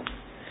beautiful.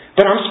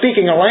 But I'm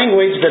speaking a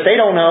language that they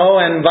don't know,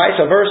 and vice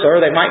versa,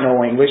 or they might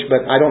know English,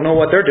 but I don't know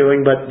what they're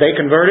doing, but they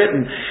convert it,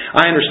 and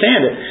I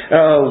understand it.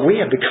 We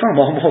have become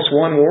almost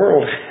one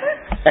world,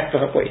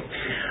 haven't we?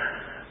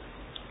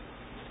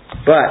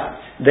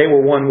 But they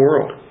were one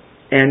world.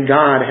 And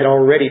God had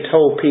already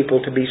told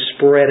people to be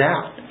spread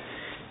out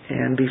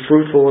and be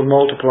fruitful and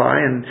multiply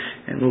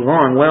and move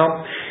on.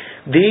 Well,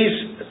 these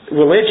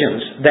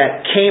religions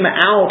that came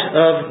out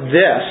of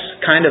this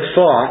kind of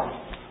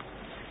thought,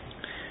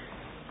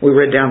 we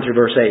read down through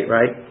verse 8,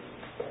 right?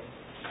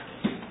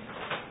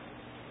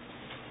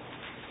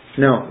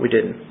 No, we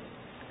didn't.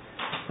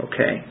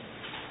 Okay.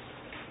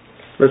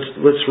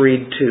 Let's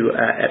read to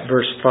at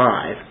verse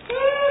 5.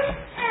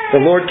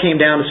 The Lord came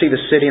down to see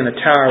the city and the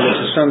tower which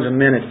the sons of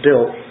men had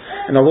built.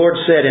 And the Lord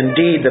said,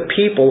 indeed, the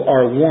people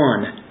are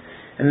one,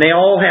 and they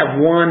all have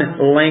one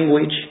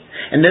language,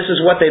 and this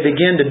is what they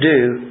begin to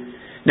do.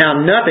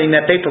 Now nothing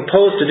that they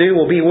propose to do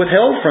will be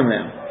withheld from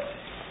them.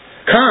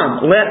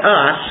 Come, let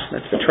us,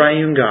 that's the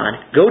triune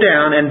God, go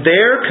down and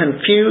there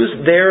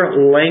confuse their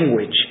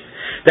language,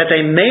 that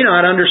they may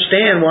not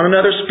understand one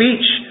another's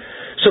speech.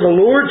 So the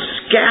Lord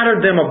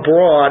scattered them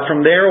abroad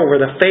from there over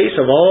the face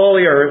of all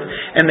the earth,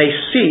 and they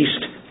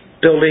ceased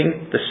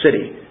building the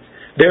city.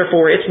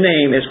 Therefore its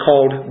name is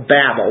called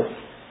Babel,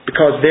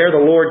 because there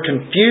the Lord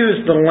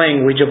confused the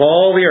language of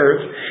all the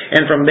earth,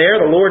 and from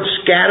there the Lord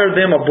scattered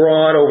them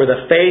abroad over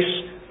the face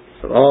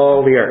of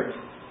all the earth.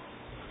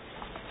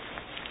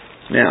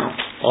 Now,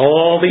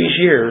 all these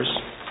years,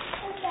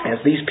 as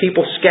these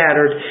people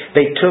scattered,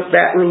 they took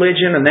that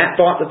religion and that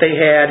thought that they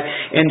had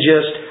and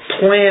just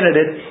planted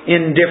it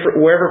in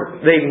different,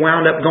 wherever they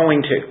wound up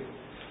going to.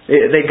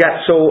 They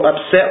got so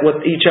upset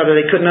with each other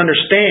they couldn't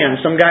understand.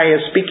 Some guy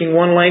is speaking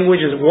one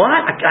language.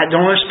 What? I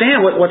don't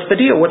understand. What's the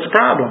deal? What's the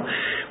problem?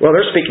 Well,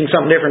 they're speaking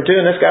something different too,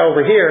 and this guy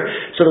over here.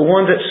 So the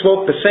ones that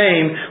spoke the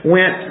same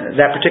went,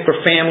 that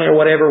particular family or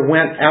whatever,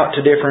 went out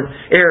to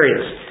different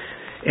areas.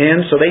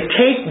 And so they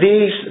take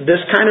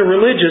this kind of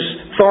religious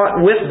thought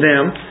with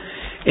them,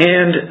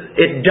 and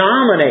it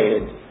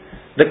dominated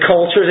the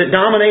cultures. It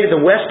dominated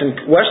the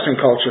Western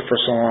culture for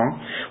so long.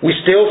 We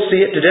still see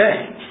it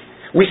today.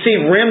 We see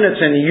remnants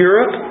in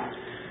Europe.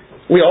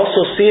 We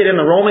also see it in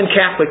the Roman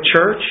Catholic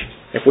Church.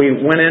 If we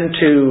went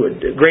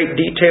into great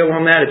detail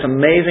on that, it's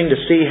amazing to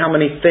see how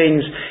many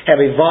things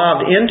have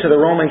evolved into the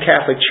Roman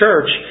Catholic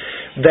Church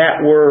that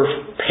were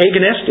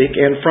paganistic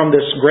and from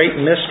this great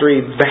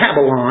mystery,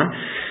 Babylon.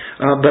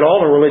 But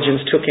all the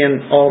religions took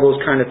in all those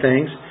kind of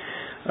things.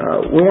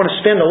 We want to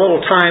spend a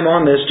little time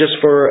on this just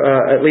for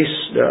at least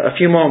a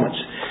few moments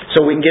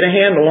so we can get a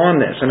handle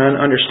on this and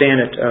understand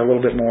it a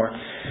little bit more.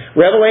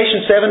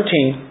 Revelation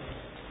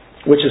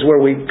 17, which is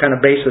where we kind of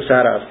base this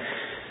out of,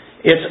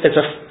 it's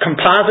a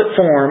composite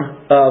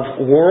form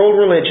of world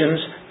religions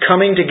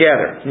coming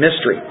together.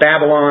 Mystery,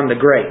 Babylon the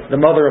Great, the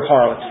mother of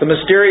harlots, the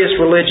mysterious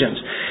religions.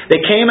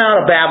 They came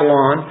out of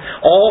Babylon.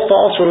 All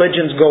false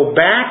religions go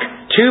back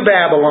to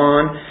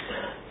Babylon,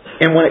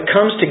 and when it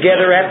comes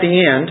together at the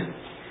end,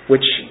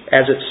 which,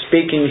 as it's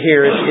speaking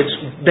here, it's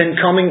been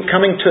coming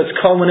to its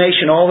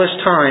culmination all this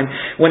time.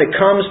 When it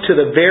comes to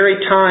the very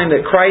time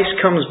that Christ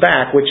comes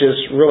back, which is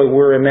really,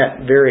 we're in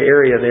that very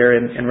area there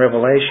in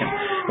Revelation,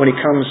 when He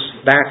comes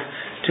back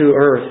to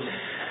earth.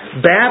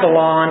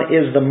 Babylon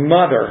is the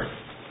mother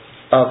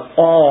of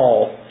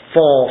all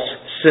false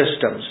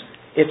systems.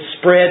 It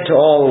spread to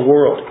all the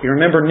world. You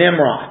remember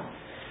Nimrod.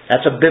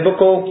 That's a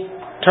biblical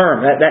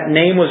term. That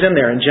name was in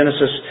there in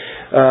Genesis,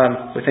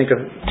 we think of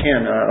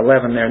 10,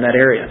 11 there in that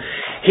area.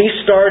 He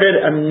started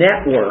a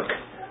network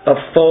of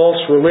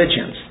false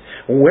religions.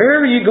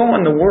 Wherever you go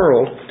in the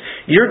world,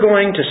 you're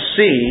going to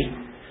see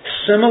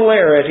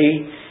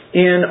similarity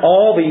in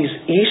all these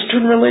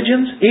Eastern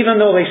religions, even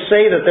though they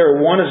say that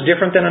one is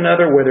different than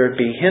another, whether it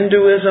be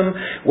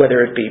Hinduism,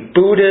 whether it be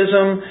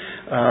Buddhism,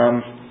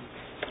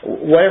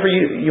 whatever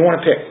you want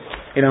to pick,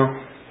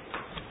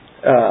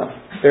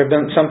 there have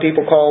been some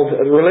people called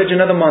the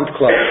Religion of the Month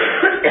Club.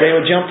 They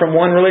would jump from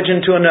one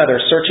religion to another,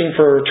 searching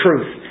for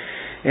truth.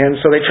 And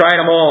so they tried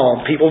them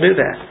all. People do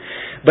that.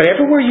 But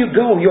everywhere you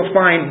go, you'll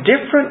find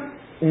different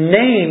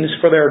names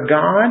for their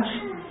gods,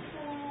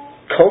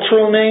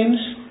 cultural names.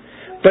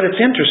 But it's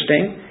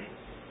interesting,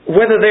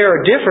 whether they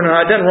are different or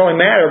not, it doesn't really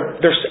matter.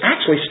 They're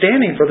actually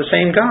standing for the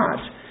same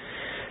gods.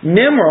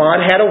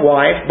 Nimrod had a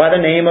wife by the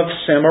name of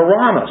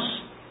Semiramis.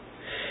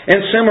 And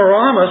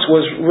Semiramis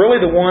was really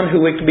the one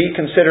who would be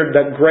considered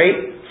the great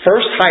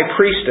first high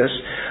priestess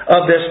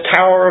of this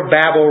Tower of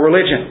Babel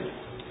religion.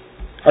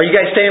 Are you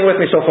guys staying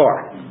with me so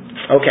far?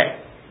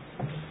 Okay.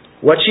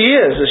 What she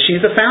is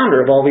she's the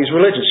founder of all these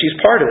religions. She's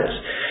part of this.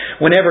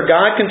 Whenever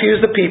God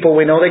confused the people,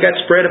 we know they got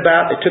spread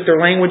about. They took their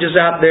languages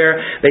out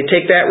there. They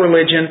take that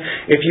religion.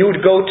 If you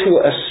would go to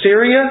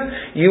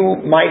Assyria,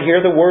 you might hear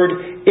the word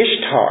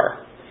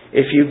Ishtar.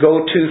 If you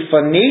go to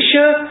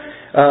Phoenicia,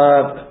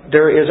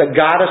 there is a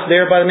goddess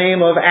there by the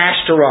name of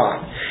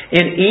Ashtaroth.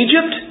 In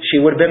Egypt,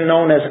 she would have been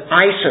known as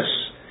Isis.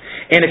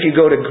 And if you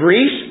go to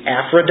Greece,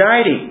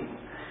 Aphrodite.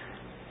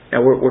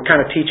 Now, we're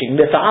kind of teaching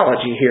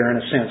mythology here in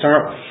a sense,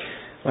 aren't we?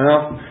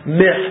 Well,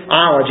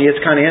 mythology, it's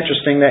kind of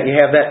interesting that you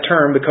have that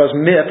term because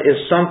myth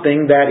is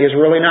something that is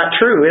really not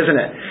true, isn't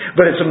it?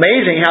 But it's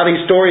amazing how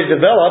these stories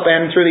develop,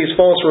 and through these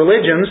false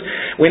religions,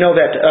 we know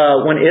that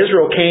when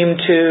Israel came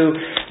to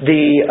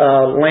the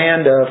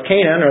land of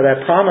Canaan, or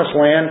that promised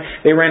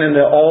land, they ran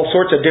into all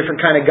sorts of different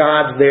kind of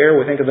gods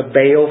there. We think of the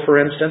Baal, for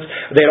instance.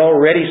 They'd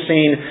already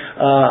seen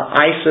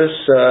Isis,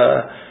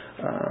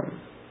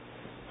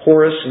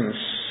 Horus and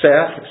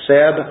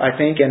Seb, I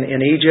think, in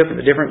Egypt,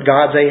 the different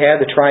gods they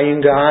had, the triune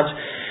gods.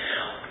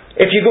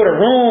 If you go to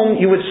Rome,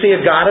 you would see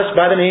a goddess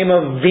by the name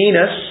of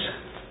Venus.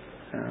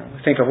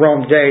 Think of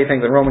Rome today,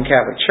 think of the Roman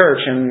Catholic Church,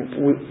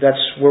 and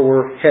that's where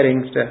we're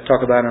heading to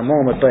talk about in a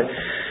moment. But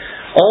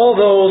all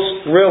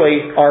those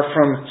really are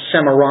from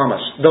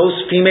Semiramis. Those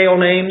female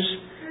names,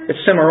 it's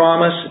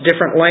Semiramis,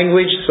 different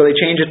language, so they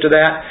change it to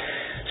that.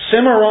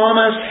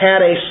 Semiramis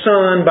had a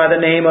son by the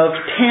name of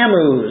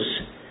Tammuz.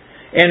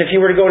 And if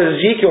you were to go to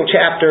Ezekiel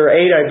chapter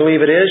 8, I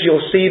believe it is,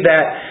 you'll see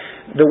that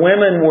the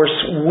women were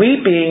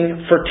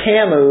weeping for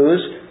Tammuz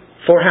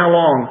for how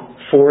long?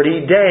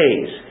 40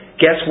 days.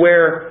 Guess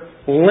where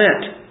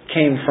Lent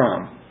came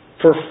from?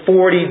 For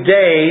 40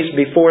 days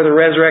before the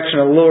resurrection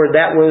of the Lord.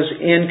 That was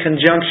in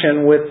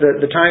conjunction with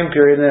the time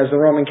period. And as the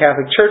Roman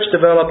Catholic Church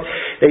developed,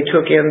 they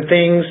took in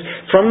things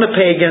from the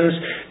pagans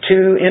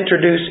to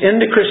introduce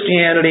into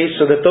Christianity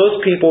so that those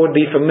people would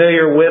be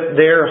familiar with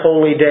their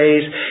holy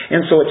days.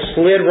 And so it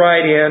slid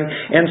right in.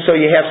 And so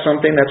you have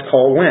something that's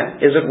called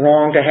Lent. Is it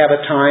wrong to have a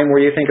time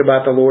where you think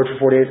about the Lord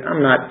for 40 days? I'm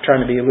not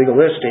trying to be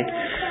legalistic.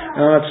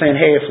 I'm not saying,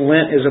 hey, if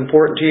Lent is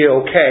important to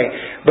you, okay.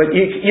 But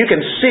you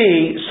can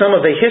see some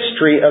of the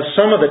history of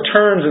some of the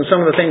terms and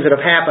some of the things that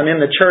have happened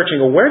in the church and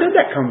go, where did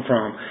that come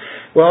from?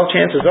 Well,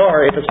 chances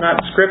are, if it's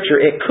not in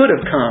Scripture, it could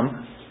have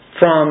come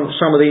from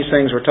some of these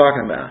things we're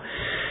talking about.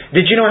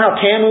 Did you know how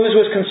Tammuz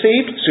was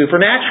conceived?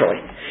 Supernaturally.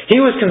 He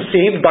was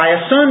conceived by a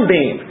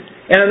sunbeam.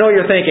 And I know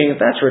you're thinking,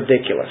 that's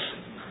ridiculous.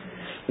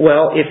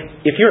 Well,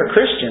 if you're a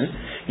Christian,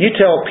 you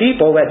tell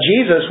people that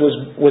Jesus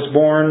was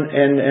born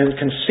and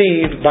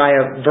conceived by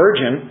a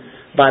virgin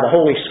by the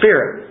Holy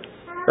Spirit.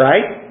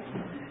 Right?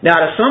 Now,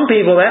 to some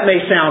people, that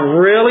may sound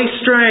really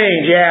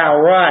strange. Yeah,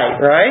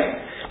 right?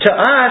 To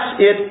us,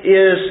 it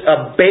is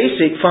a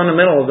basic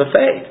fundamental of the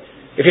faith.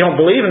 If you don't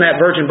believe in that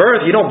virgin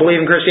birth, you don't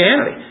believe in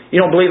Christianity. You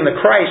don't believe in the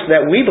Christ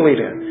that we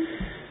believe in.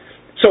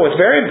 So it's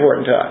very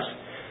important to us.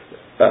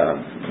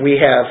 We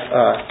have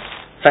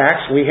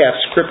facts, we have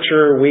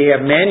Scripture, we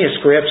have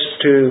manuscripts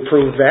to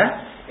prove that.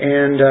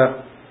 And,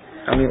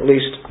 at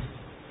least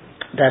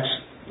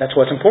that's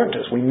what's important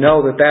to us. We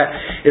know that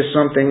is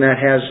something that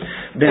has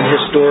been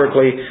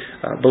historically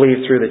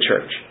believed through the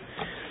church.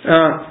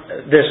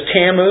 This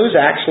Tammuz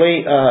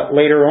actually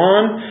later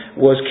on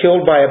was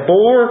killed by a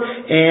boar,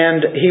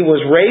 and he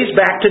was raised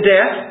back to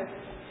death.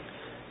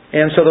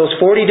 And so those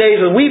 40 days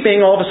of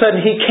weeping, all of a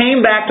sudden he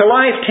came back to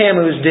life,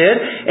 Tammuz did,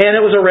 and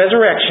it was a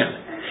resurrection.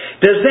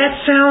 Does that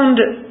sound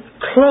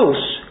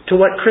close to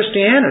what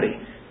Christianity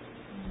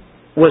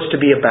was to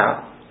be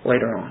about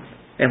later on?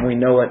 And we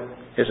know it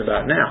is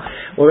about now.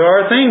 Well, there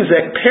are things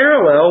that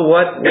parallel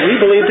what we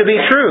believe to be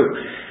true,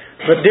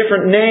 but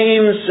different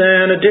names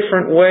and a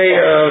different way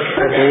of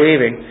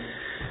believing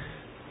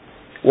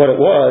what it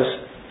was.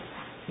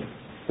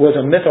 was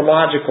a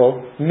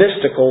mythological,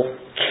 mystical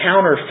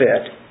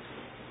counterfeit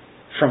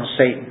from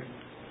Satan.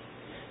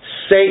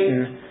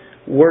 Satan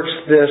works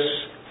this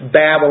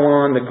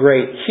Babylon the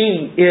Great.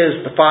 He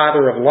is the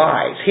father of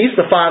lies. He's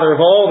the father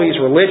of all these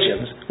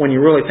religions, when you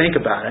really think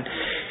about it.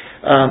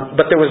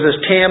 But there was this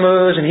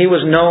Tammuz, and he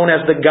was known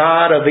as the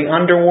god of the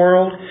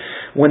underworld.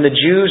 When the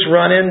Jews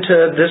run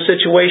into this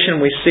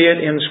situation, we see it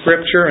in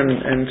Scripture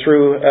and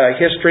through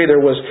history.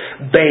 There was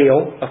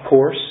Baal, of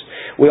course.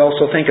 We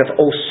also think of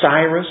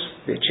Osiris,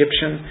 the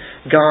Egyptian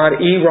god.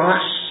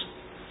 Eros,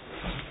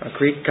 a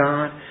Greek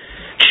god.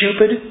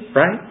 Cupid,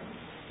 right?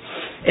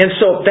 And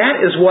so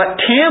that is what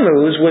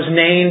Tammuz was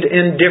named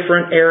in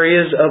different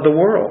areas of the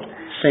world.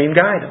 Same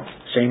guy though.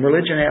 Same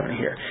religion happening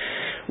here.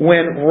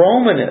 When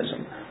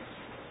Romanism,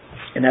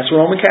 and that's the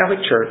Roman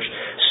Catholic Church,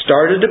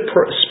 started to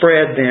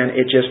spread then,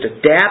 it just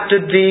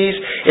adapted these.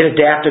 It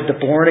adapted the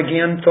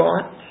born-again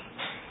thought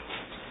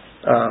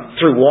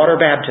through water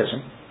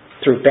baptism,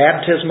 through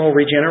baptismal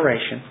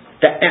regeneration.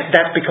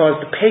 That's because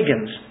the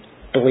pagans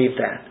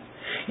believed that.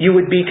 You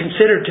would be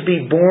considered to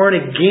be born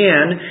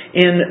again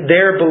in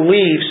their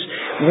beliefs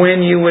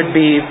when you would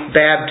be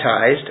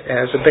baptized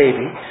as a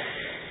baby.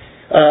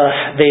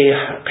 The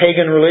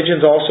pagan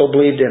religions also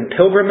believed in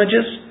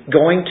pilgrimages,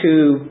 going to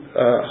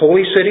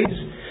holy cities.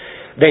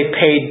 They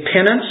paid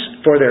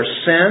penance for their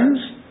sins.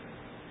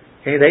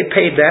 Okay, they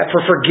paid that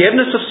for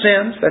forgiveness of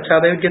sins. That's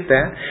how they would get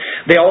that.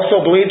 They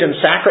also believed in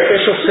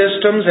sacrificial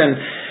systems and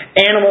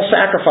animal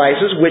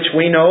sacrifices, which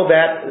we know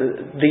that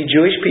the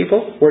Jewish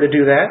people were to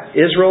do that.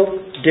 Israel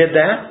did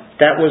that.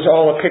 That was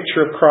all a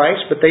picture of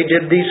Christ, but they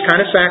did these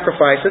kind of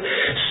sacrifices.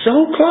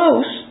 So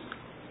close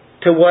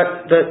to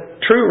what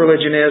the true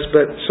religion is,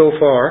 but so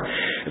far.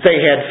 They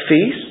had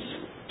feasts.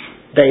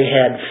 They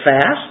had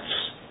fasts.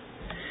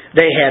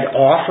 They had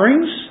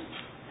offerings.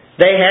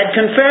 They had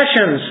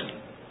confessions.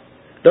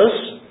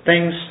 Those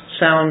things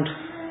sound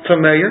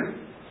familiar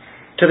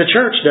to the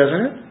church,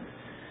 doesn't it?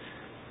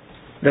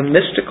 The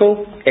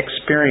mystical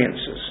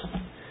experiences.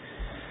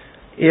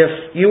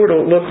 If you were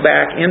to look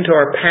back into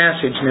our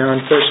passage now in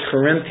 1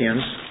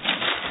 Corinthians,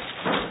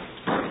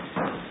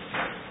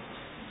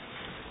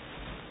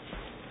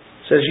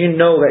 it says, you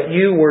know that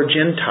you were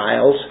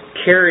Gentiles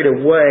carried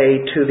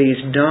away to these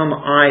dumb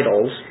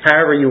idols,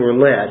 however you were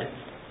led.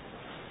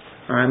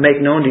 I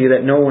make known to you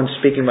that no one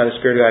speaking by the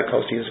Spirit of God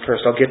calls Jesus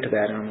cursed. I'll get to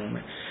that in a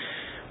moment.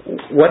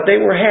 What they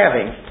were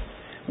having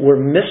were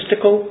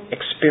mystical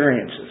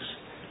experiences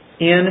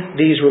in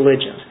these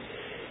religions.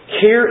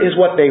 Here is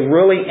what they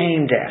really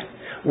aimed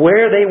at,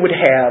 where they would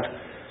have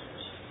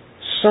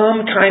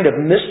some kind of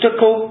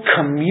mystical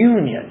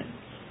communion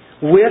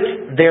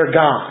with their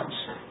gods.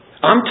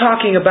 I'm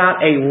talking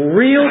about a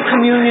real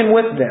communion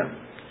with them.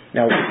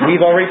 Now,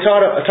 we've already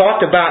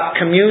talked about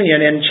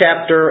communion in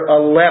chapter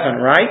 11,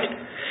 right?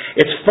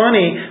 It's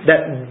funny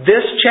that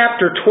this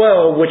chapter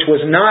 12, which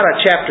was not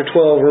a chapter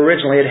 12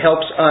 originally, it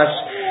helps us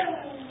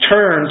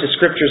turn to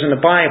Scriptures in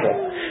the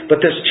Bible.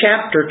 But this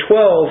chapter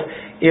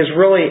 12 is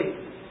really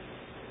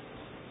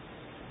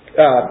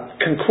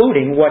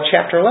concluding what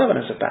chapter 11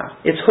 is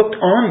about. It's hooked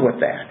on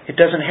with that. It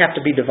doesn't have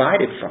to be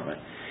divided from it.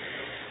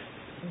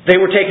 They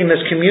were taking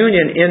this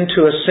communion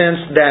into a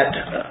sense that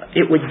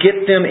it would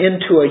get them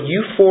into a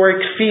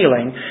euphoric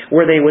feeling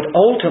where they would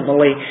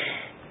ultimately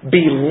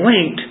be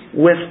linked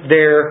with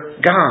their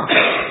God.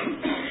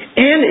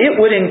 And it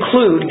would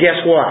include,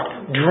 guess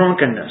what?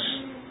 Drunkenness.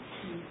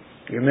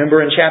 You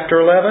remember in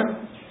chapter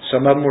 11?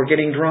 Some of them were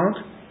getting drunk.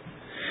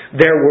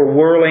 There were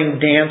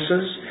whirling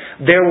dances.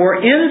 There were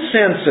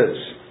incenses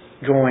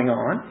going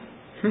on.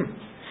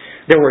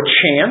 There were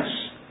chants.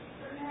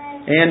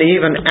 And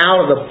even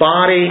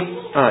out-of-the-body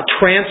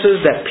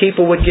trances that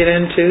people would get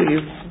into. You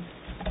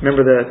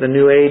remember the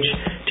New Age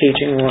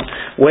teaching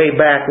way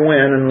back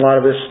when, and a lot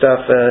of this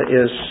stuff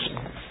is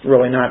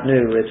really not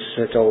new.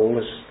 It's old.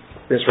 It's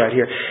this right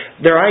here.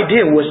 Their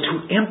idea was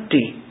to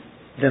empty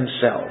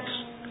themselves.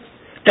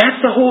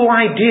 That's the whole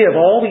idea of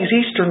all these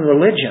Eastern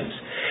religions.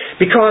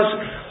 Because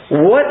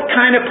what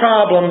kind of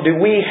problem do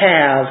we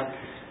have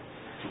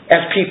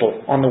as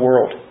people on the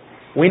world?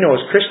 We know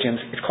as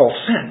Christians it's called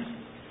sin.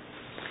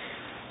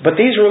 But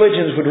these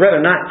religions would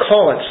rather not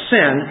call it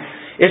sin.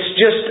 It's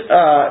just,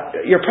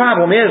 your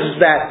problem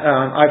is that,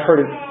 I've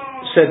heard it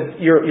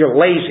said, you're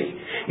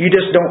lazy. You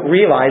just don't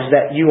realize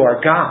that you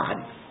are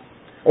God.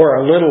 Or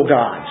are little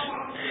gods.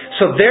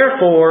 So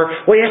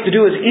therefore, what you have to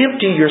do is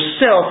empty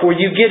yourself where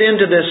you get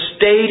into this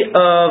state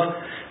of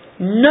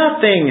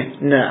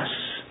nothingness.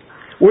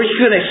 Where you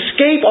can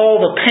escape all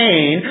the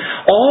pain,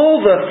 all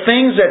the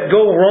things that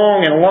go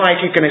wrong in life,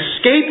 you can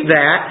escape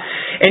that,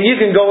 and you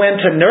can go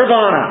into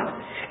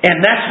nirvana. And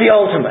that's the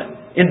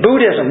ultimate. In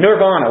Buddhism,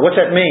 nirvana, what's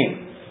that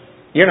mean?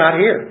 You're not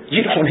here.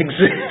 You don't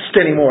exist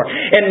anymore.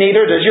 And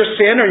neither does your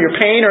sin or your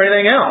pain or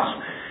anything else.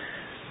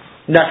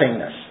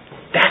 Nothingness.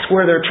 That's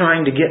where they're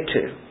trying to get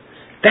to.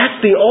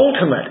 That's the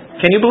ultimate.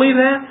 Can you believe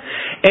that?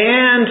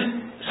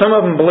 And Some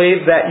of them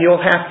believe that you'll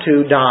have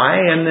to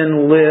die and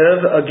then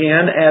live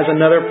again as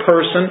another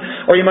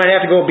person, or you might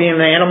have to go be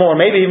an animal or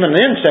maybe even an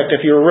insect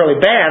if you were really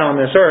bad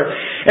on this earth.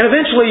 And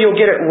eventually you'll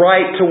get it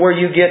right to where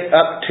you get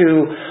up to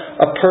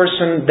a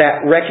person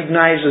that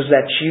recognizes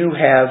that you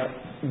have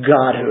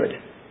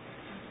Godhood.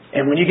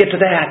 And when you get to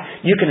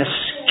that, you can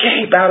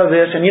escape out of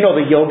this. And you know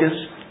the yogas?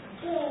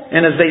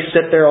 And as they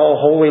sit there all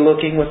holy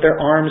looking with their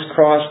arms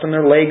crossed and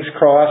their legs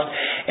crossed,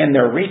 and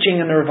they're reaching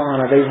in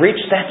nirvana, they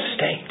reach that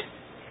state.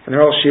 And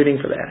they're all shooting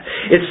for that.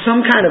 It's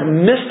some kind of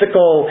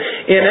mystical,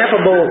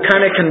 ineffable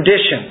kind of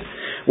condition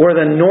where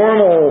the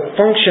normal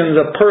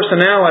functions of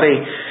personality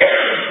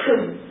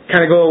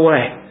kind of go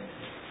away.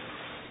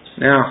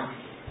 Now,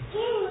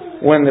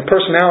 when the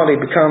personality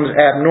becomes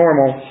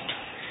abnormal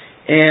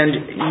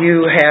and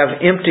you have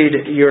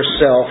emptied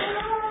yourself,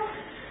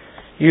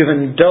 you've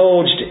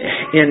indulged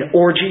in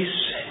orgies,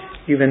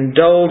 you've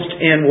indulged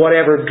in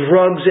whatever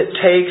drugs it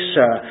takes,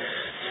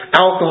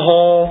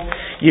 alcohol,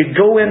 you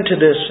go into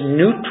this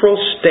neutral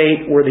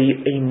state where the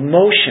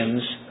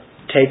emotions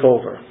take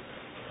over.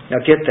 Now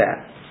get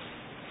that.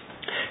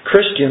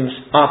 Christians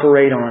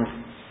operate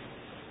on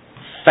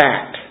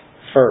fact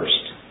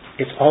first.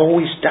 It's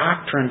always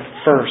doctrine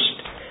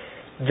first.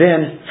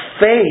 Then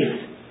faith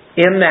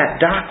in that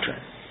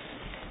doctrine.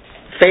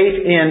 Faith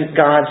in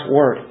God's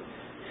Word.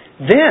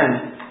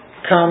 Then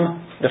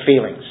come the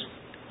feelings.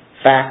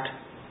 Fact,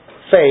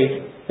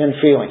 faith, then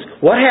feelings.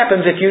 What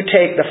happens if you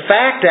take the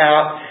fact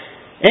out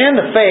and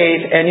the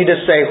faith and you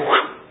just say,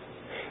 whew,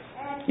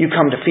 you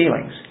come to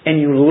feelings.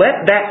 And you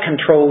let that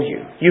control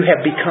you. You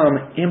have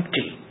become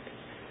empty.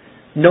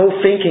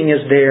 No thinking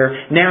is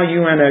there. Now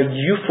you're in a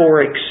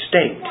euphoric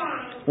state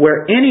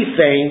where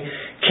anything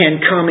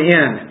can come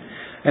in.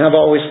 And I've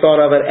always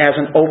thought of it as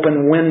an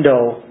open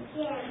window.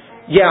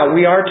 Yeah,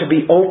 we are to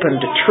be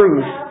open to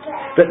truth,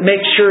 but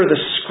make sure the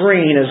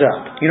screen is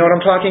up. You know what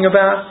I'm talking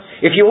about?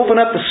 If you open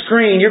up the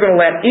screen, you're going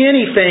to let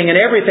anything and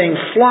everything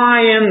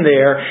fly in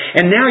there,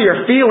 and now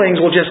your feelings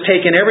will just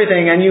take in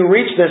everything, and you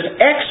reach this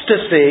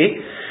ecstasy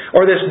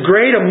or this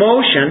great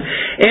emotion,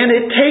 and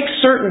it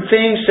takes certain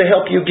things to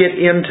help you get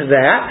into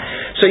that.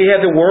 So you have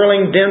the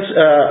whirling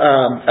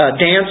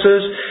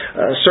dances,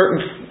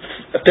 certain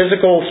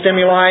physical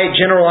stimuli,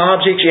 general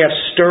objects, you have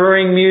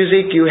stirring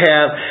music, you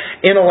have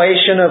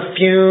inhalation of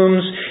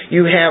fumes,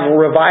 you have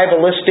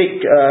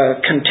revivalistic,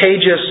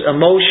 contagious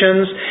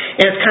emotions,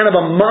 and it's kind of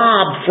a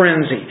mob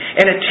frenzy.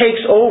 And it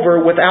takes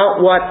over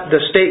without what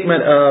the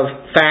statement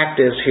of fact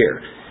is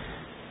here.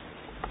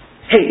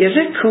 Hey, is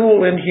it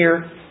cool in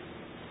here?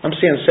 I'm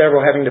seeing several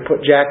having to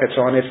put jackets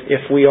on.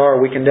 If we are,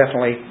 we can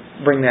definitely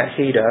bring that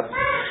heat up.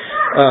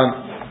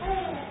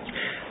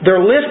 They're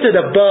listed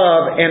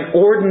above an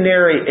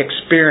ordinary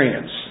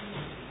experience.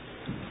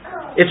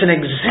 It's an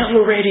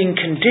exhilarating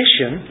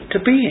condition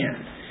to be in.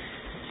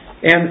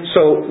 And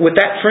so with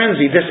that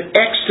frenzy, this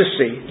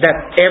ecstasy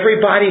that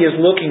everybody is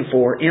looking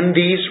for in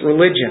these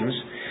religions,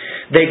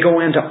 they go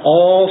into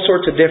all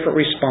sorts of different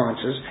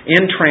responses,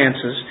 in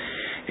trances.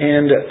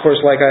 And of course,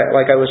 like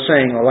I was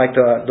saying, like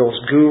those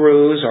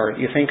gurus,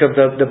 or you think of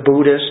the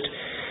Buddhist,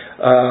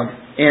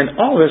 and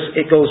all of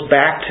this, it goes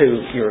back to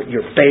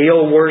your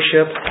Baal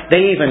worship.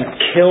 They even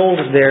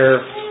killed their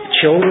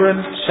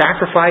children,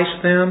 sacrificed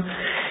them.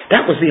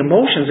 That was the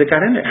emotions that got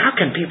in there. How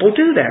can people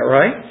do that,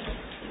 right?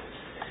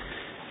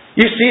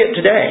 You see it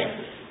today.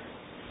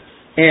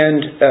 And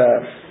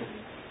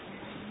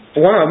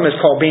one of them is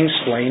called being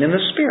slain in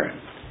the Spirit.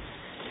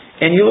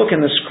 And you look in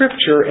the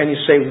Scripture and you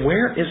say,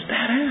 where is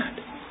that at?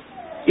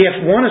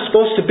 If one is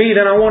supposed to be,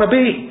 then I want to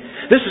be.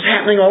 This is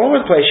happening all over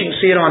the place. You can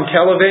see it on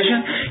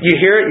television. You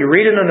hear it. You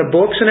read it in the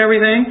books and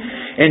everything.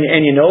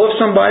 And you know of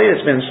somebody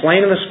that's been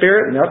slain in the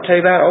Spirit. And they'll tell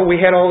you about,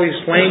 we had all these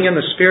slaying in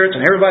the spirits.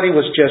 And everybody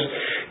was just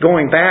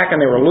going back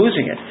and they were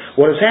losing it.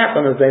 What has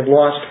happened is they've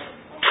lost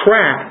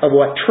track of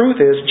what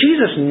truth is.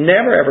 Jesus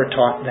never ever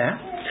taught that.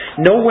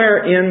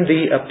 Nowhere in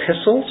the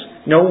epistles,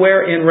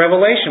 nowhere in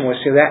Revelation we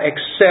see that,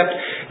 except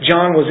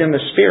John was in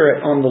the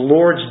Spirit on the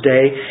Lord's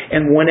day.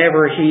 And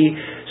whenever he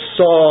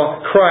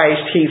saw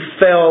Christ, he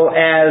fell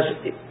as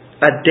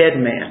a dead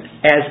man,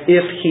 as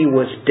if he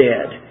was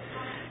dead.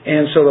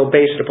 And so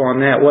based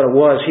upon that, what it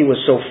was, he was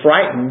so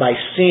frightened by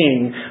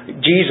seeing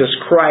Jesus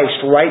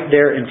Christ right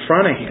there in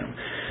front of him,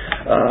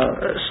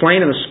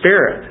 slain in the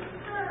Spirit.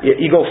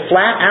 You go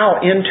flat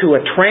out into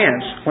a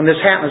trance when this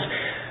happens.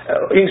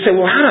 You can say,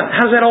 well,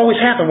 how does that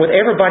always happen with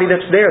everybody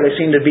that's there? They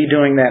seem to be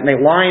doing that. And they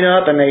line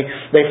up and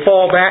they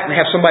fall back and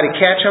have somebody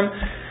catch them.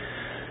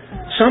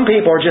 Some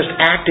people are just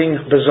acting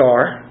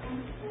bizarre.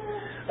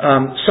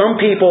 Some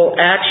people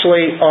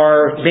actually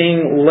are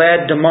being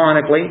led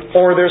demonically,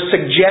 or there's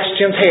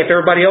suggestions, hey, if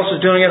everybody else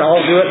is doing it,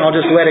 I'll do it and I'll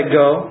just let it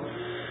go.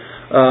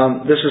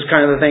 This is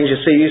kind of the things you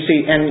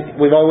see,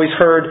 and we've always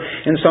heard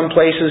in some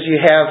places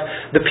you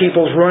have the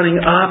people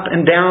running up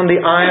and down the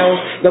aisles.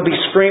 They'll be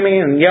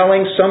screaming and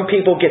yelling. Some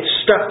people get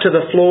stuck to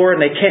the floor and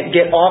they can't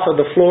get off of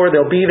the floor.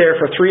 They'll be there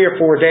for 3 or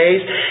 4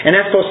 days, and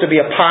that's supposed to be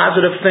a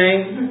positive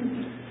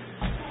thing.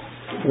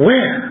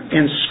 Where?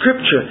 In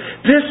Scripture.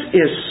 This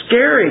is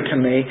scary to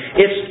me.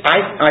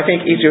 I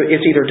think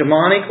it's either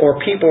demonic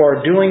or people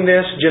are doing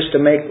this just to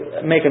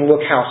make it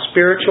look how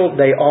spiritual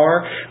they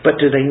are. But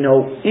do they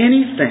know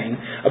anything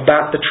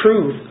about the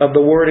truth of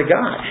the Word of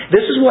God?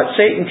 This is what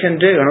Satan can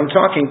do. And I'm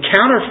talking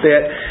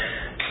counterfeit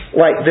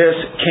like this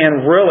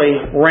can really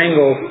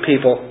wrangle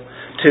people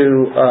to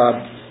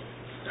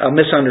a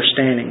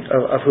misunderstanding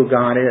of who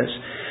God is.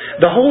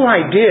 The whole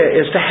idea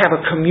is to have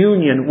a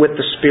communion with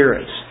the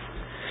spirits.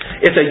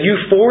 It's a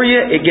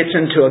euphoria. It gets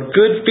into a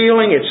good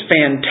feeling. It's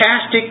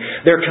fantastic.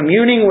 They're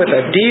communing with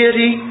a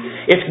deity.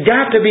 It's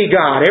got to be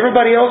God.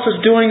 Everybody else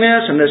is doing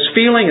this, and this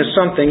feeling is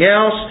something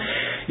else.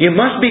 You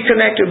must be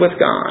connected with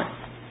God.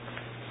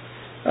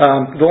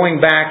 Going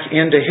back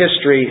into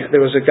history,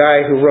 there was a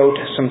guy who wrote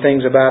some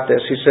things about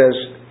this. He says,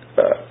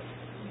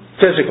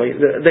 physically,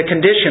 the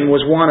condition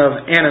was one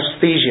of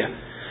anesthesia,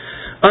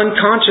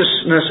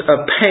 unconsciousness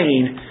of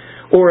pain,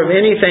 or of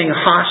anything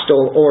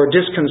hostile or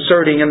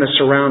disconcerting in the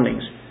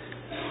surroundings.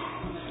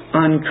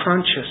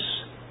 Unconscious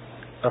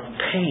of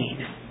pain.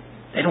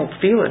 They don't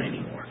feel it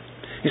anymore.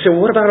 You say,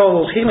 well, what about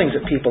all those healings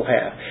that people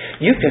have?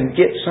 You can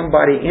get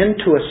somebody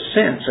into a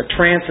sense, a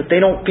trance, that they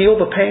don't feel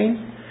the pain.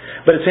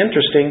 But it's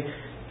interesting,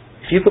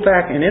 if you go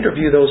back and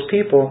interview those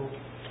people,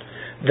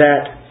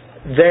 that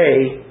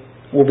they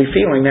will be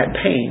feeling that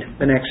pain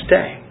the next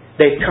day.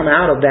 They've come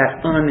out of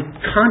that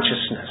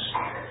unconsciousness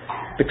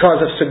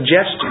because of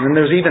suggestion. And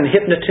there's even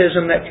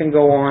hypnotism that can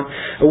go on.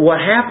 What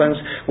happens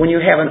when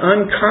you have an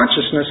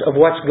unconsciousness of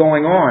what's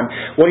going on?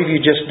 What have you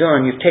just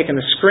done? You've taken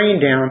the screen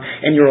down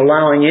and you're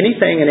allowing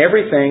anything and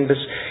everything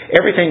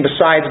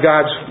besides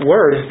God's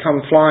Word to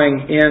come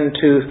flying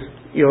into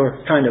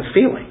your kind of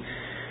feeling.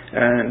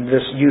 And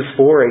this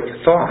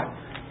euphoric thought.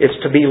 It's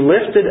to be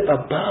lifted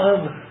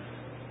above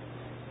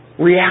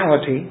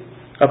reality,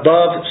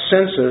 above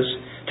senses,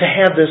 to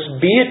have this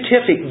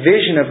beatific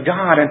vision of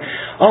God, and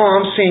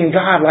I'm seeing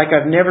God like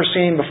I've never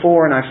seen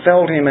before, and I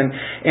felt Him,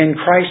 and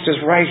Christ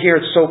is right here,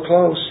 it's so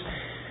close.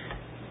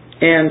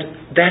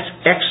 And that's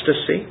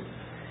ecstasy.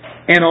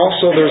 And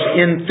also there's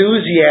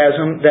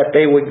enthusiasm that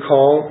they would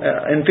call,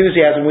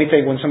 enthusiasm we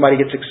think when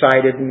somebody gets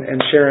excited and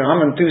sharing,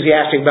 I'm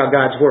enthusiastic about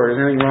God's Word. Is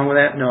there anything wrong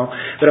with that? No.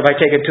 But if I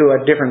take it to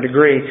a different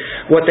degree,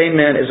 what they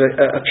meant is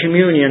a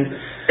communion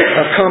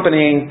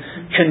accompanying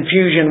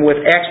confusion with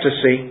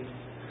ecstasy.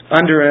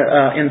 Under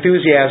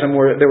enthusiasm,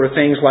 where there were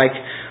things like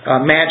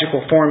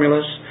magical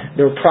formulas,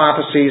 there were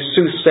prophecies,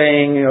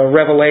 soothsaying,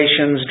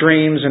 revelations,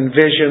 dreams and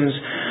visions,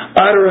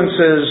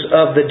 utterances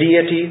of the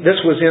deity. This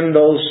was in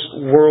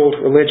those world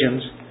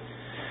religions.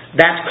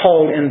 That's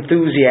called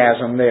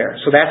enthusiasm there.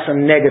 So that's a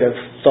negative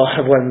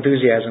thought of what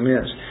enthusiasm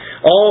is.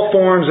 All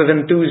forms of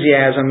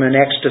enthusiasm and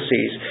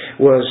ecstasies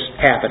was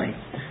happening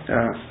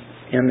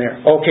in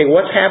there. Okay,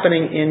 what's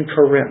happening in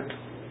Corinth?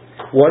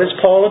 What is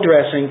Paul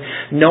addressing?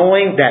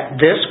 Knowing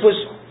that this was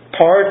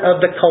part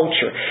of the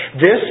culture.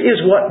 This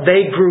is what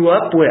they grew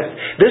up with.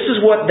 This is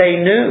what they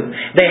knew.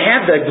 They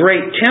had the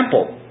great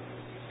temple,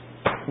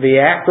 the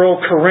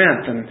Acro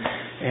Corinth,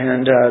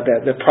 and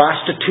the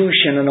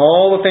prostitution and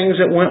all the things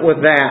that went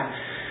with that.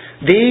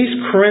 These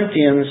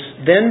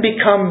Corinthians then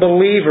become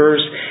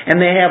believers, and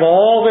they have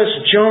all this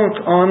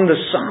junk on the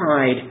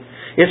side.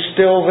 It's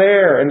still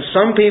there, and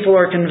some people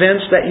are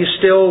convinced that you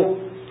still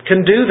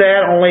can do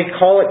that, only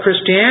call it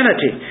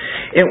Christianity.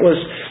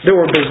 There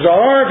were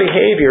bizarre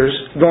behaviors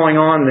going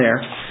on there.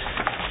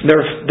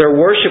 Their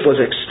worship was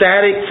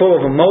ecstatic, full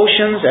of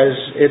emotions,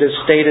 as it is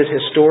stated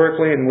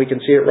historically, and we can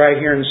see it right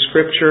here in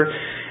Scripture.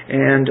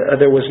 And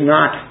there was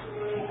not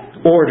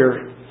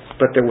order,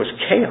 but there was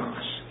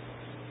chaos.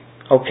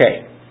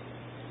 Okay.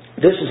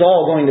 This is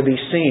all going to be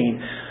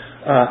seen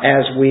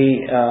as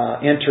we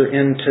enter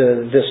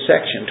into this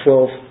section,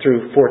 12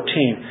 through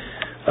 14.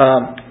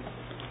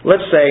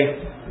 Let's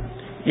say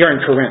you're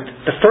in Corinth,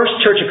 the first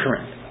church of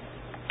Corinth.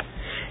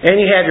 And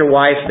you have your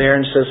wife there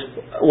and says,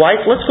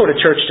 wife, let's go to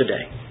church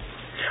today.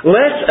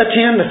 Let's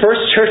attend the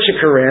first church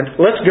of Corinth.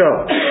 Let's go.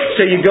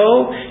 So you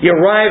go, you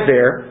arrive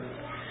there.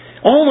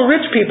 All the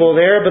rich people are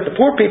there, but the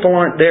poor people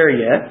aren't there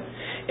yet.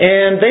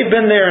 And they've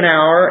been there an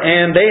hour,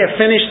 and they have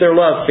finished their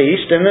love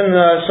feast. And then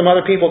some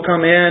other people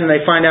come in, and they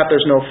find out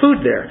there's no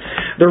food there.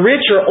 The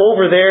rich are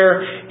over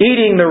there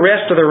eating the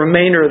rest of the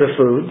remainder of the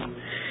food.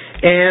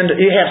 And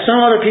you have some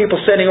other people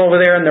sitting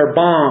over there and they're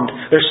bombed,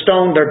 they're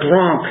stoned, they're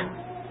drunk.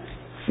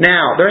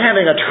 Now, they're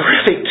having a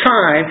terrific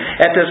time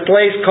at this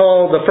place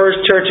called the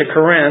First Church of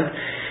Corinth.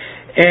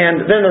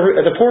 And then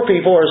the poor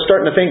people are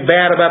starting to think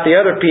bad about the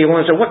other people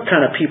and say, what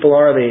kind of people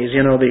are these?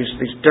 You know, these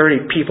dirty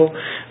people.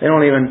 They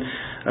don't even,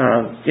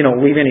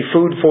 leave any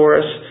food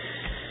for us.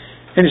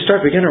 And you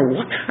start beginning,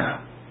 what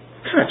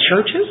kind of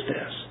church is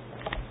this?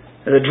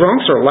 The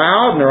drunks are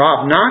loud and they're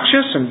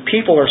obnoxious and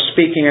people are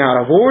speaking out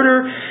of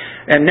order.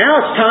 And now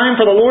it's time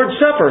for the Lord's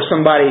Supper,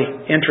 somebody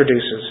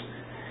introduces.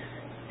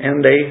 And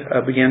they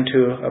begin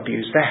to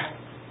abuse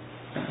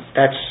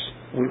that.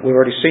 We've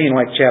already seen,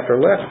 like chapter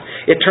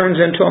 11. It turns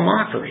into a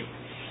mockery.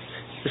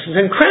 This is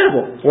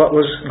incredible what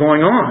was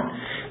going on.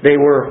 They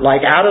were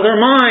like out of their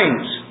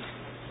minds.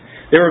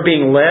 They were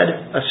being led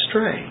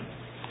astray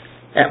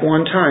at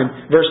one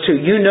time. Verse 2,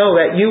 you know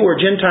that you were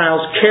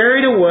Gentiles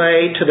carried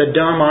away to the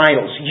dumb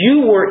idols.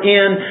 You were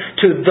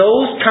into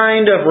those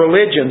kind of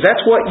religions.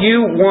 That's what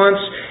you once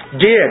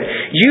did.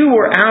 You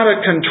were out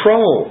of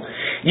control.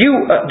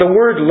 The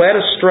word led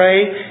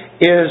astray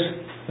is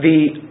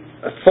the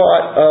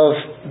thought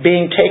of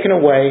being taken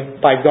away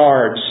by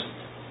guards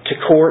to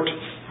court,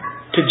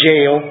 to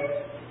jail,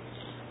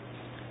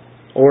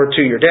 or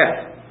to your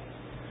death.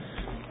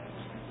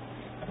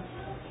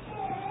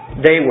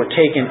 They were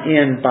taken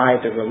in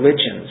by the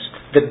religions,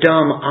 the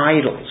dumb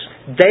idols.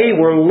 They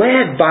were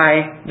led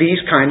by these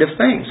kind of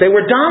things. They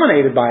were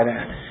dominated by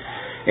that.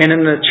 And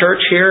in the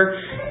church here,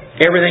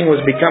 everything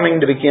was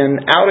begin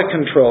out of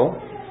control.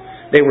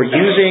 They were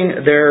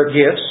using their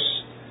gifts.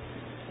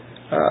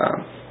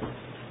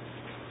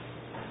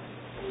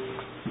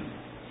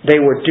 They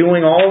were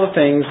doing all the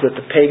things that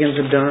the pagans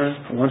had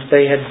done, once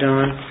they had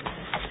done.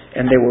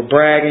 And they were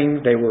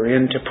bragging, they were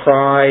into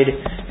pride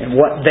and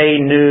what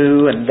they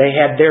knew, and they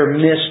had their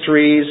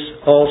mysteries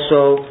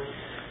also.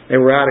 They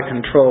were out of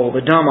control.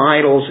 The dumb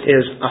idols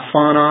is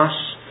aphanos.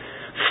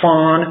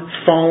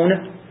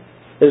 Phone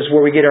is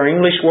where we get our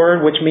English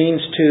word, which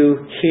means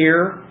to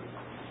hear.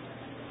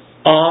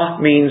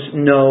 Means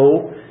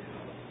no.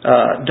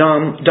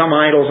 Dumb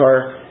idols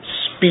are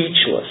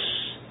speechless.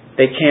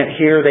 They can't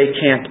hear, they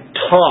can't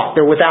talk.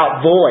 They're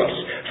without voice.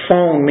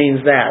 Phone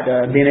means that,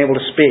 being able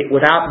to speak.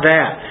 Without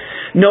that,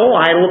 no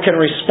idol can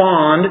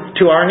respond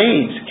to our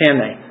needs, can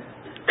they?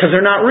 Because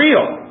they're not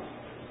real.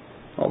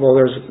 Although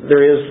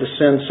there is the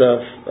sense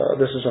of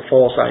this is a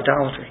false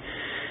idolatry.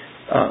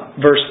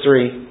 Verse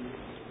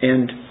 3,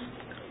 and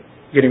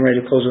getting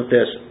ready to close with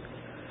this.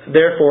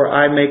 Therefore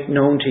I make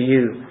known to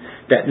you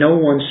that no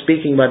one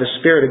speaking by the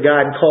Spirit of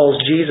God calls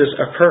Jesus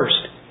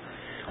accursed.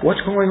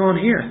 What's going on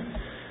here?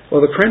 Well,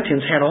 the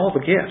Corinthians had all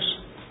the gifts.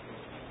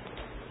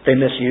 They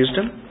misused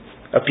them,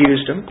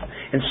 abused them.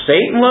 And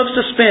Satan loves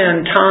to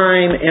spend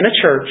time in a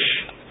church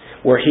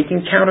where he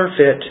can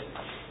counterfeit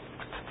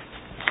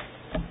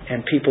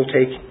and people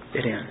take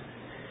it in.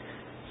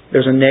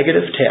 There's a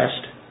negative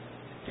test,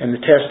 and the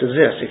test is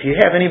this. If you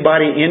have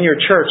anybody in your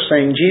church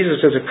saying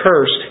Jesus is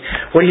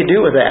accursed, what do you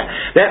do with that?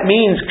 That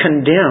means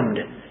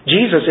condemned.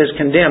 Jesus is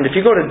condemned. If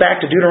you go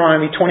back to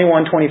Deuteronomy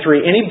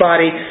 21:23,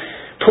 anybody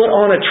put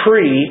on a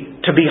tree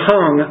to be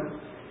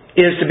hung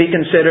is to be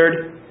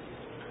considered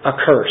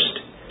accursed.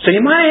 So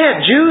you might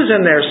have Jews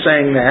in there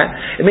saying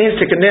that. It means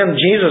to condemn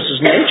Jesus'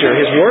 nature,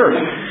 His Word.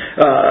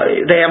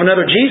 They have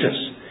another Jesus.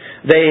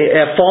 They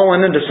have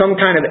fallen into some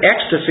kind of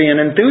ecstasy and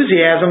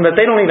enthusiasm that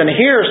they don't even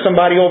hear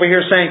somebody over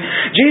here saying,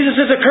 Jesus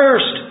is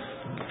accursed.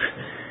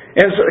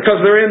 And because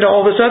they're into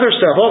all this other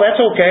stuff. Oh,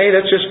 that's okay.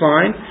 That's just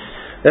fine.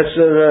 That's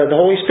the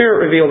Holy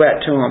Spirit revealed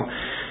that to them.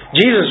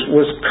 Jesus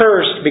was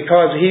cursed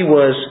because He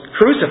was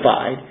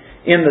crucified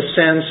in the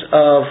sense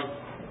of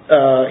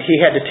He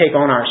had to take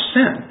on our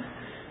sin,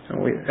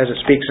 as it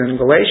speaks in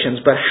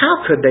Galatians. But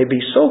how could they be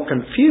so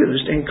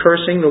confused in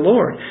cursing the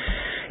Lord?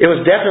 It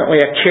was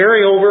definitely a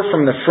carryover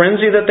from the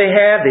frenzy that they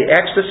had, the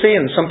ecstasy,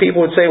 and some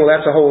people would say, well,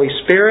 that's the Holy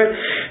Spirit.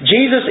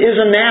 Jesus is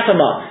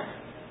anathema.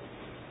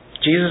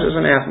 Jesus is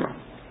anathema.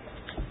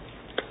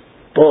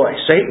 Boy,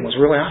 Satan was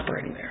really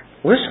operating there.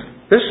 Listen,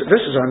 this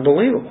is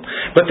unbelievable.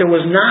 But there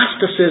was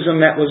Gnosticism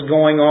that was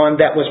going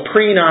on, that was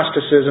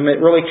pre-Gnosticism. It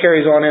really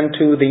carries on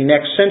into the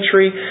next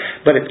century,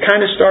 but it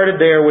kind of started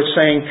there with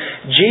saying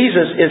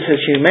Jesus is His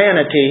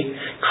humanity,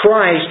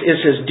 Christ is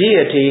His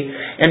deity,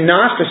 and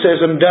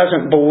Gnosticism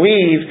doesn't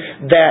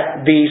believe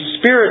that the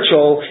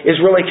spiritual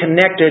is really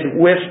connected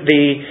with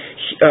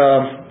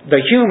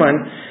the human,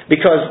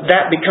 because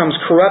that becomes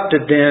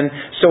corrupted then,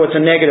 so it's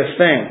a negative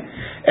thing.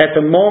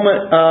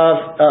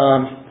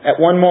 At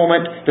one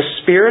moment, the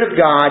Spirit of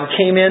God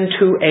came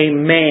into a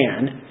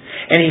man,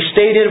 and He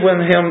stayed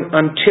with him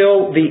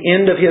until the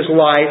end of his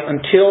life,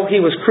 until He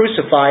was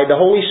crucified. The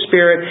Holy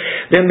Spirit,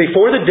 then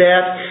before the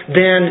death,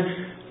 then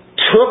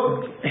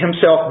took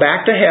Himself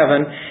back to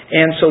heaven,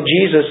 and so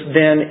Jesus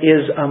then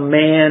is a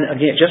man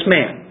again, just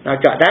man,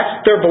 not God.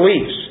 That's their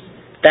beliefs.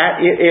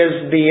 That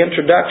is the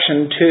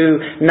introduction to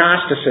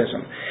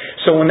Gnosticism.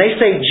 So when they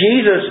say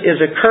Jesus is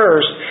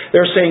accursed,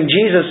 they're saying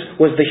Jesus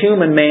was the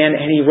human man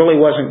and He really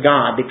wasn't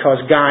God,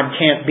 because God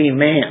can't be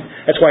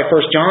man. That's why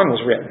 1 John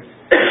was written.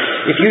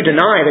 If you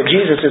deny that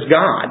Jesus is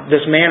God,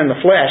 this man in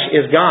the flesh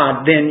is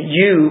God, then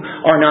you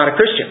are not a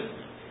Christian.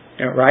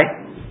 Right?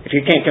 If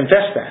you can't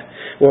confess that.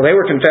 Well, they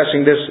were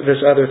confessing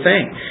this other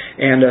thing.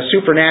 And a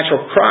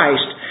supernatural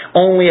Christ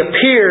only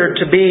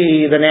appeared to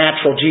be the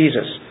natural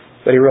Jesus,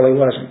 but He really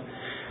wasn't.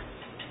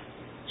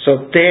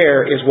 So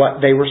there is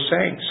what they were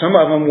saying. Some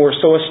of them were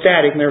so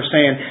ecstatic, and they were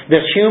saying,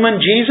 this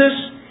human Jesus,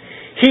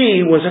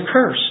 He was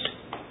accursed.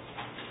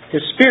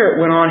 His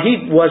spirit went on.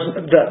 He was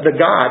the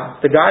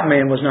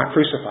God-man was not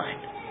crucified.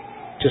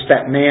 Just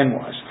that man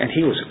was, and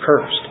He was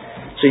accursed.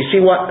 So you see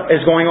what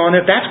is going on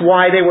there? That's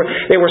why they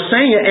were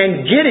saying it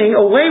and getting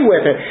away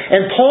with it.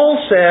 And Paul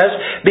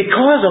says,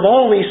 because of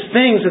all these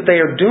things that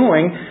they are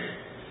doing,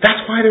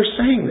 that's why they're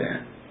saying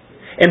that.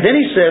 And then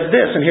he says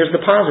this, and here's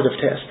the positive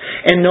test.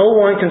 And no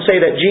one can say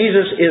that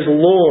Jesus is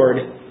Lord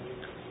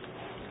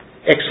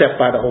except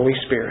by the Holy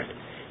Spirit.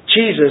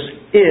 Jesus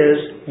is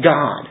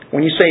God.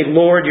 When you say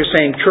Lord, you're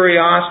saying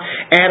Kurios,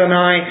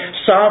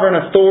 Adonai, sovereign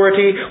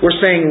authority. We're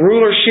saying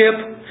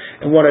rulership.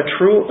 And what a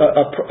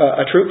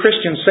true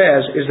Christian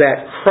says is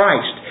that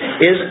Christ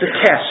is the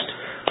test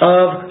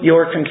of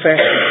your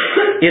confession.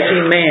 Is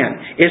He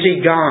man? Is He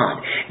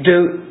God?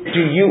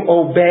 Do you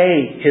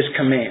obey His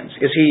commands?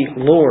 Is He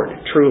Lord,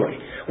 truly?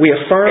 We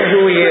affirm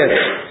who He is.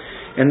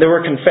 And there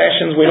were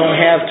confessions. We don't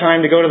have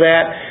time to go to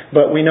that.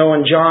 But we know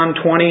in John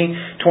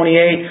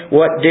 20:28,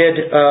 what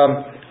did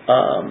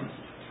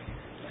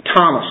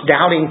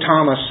doubting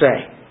Thomas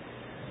say?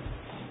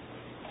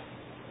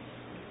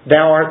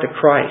 Thou art the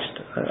Christ.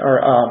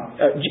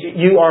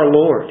 You are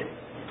Lord.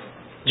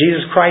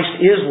 Jesus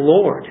Christ is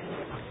Lord.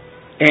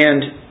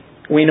 And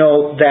we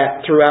know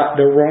that throughout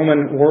the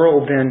Roman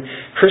world, then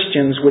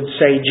Christians would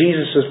say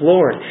Jesus is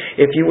Lord.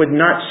 If you would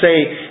not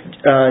say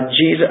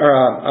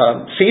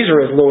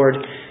Caesar is Lord,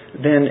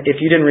 then if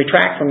you didn't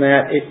retract from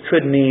that, it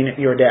could mean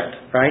your death,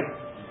 right?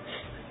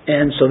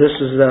 And so this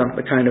is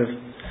the kind of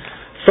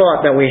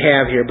thought that we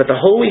have here. But the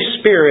Holy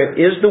Spirit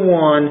is the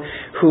one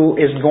who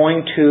is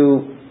going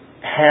to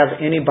have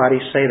anybody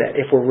say that,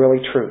 if we're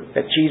really true,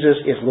 that Jesus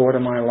is Lord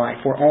of my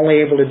life. We're only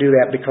able to do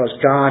that because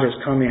God has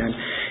come in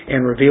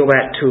and revealed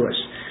that to us.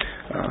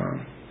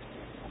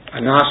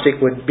 A Gnostic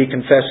would be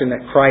confessing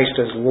that Christ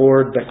is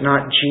Lord, but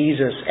not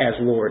Jesus as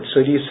Lord.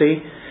 So do you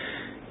see?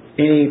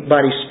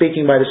 Anybody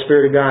speaking by the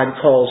Spirit of God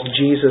calls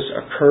Jesus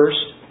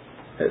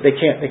accursed. They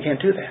can't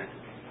do that.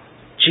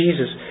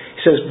 Jesus,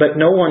 he says, but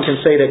no one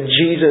can say that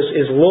Jesus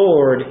is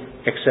Lord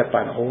except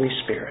by the Holy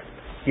Spirit.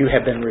 You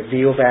have been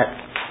revealed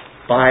that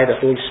by the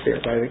Holy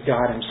Spirit, by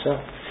God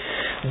Himself.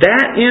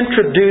 That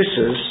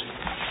introduces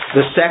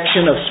the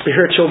section of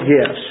spiritual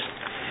gifts.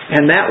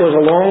 And that was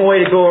a long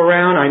way to go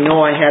around. I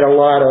know I had a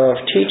lot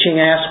of teaching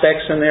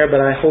aspects in there,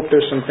 but I hope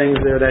there's some things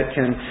there that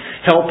can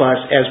help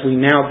us as we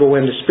now go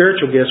into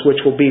spiritual gifts,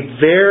 which will be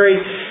very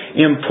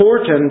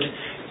important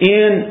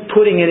in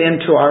putting it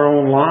into our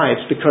own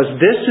lives, because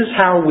this is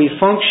how we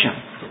function.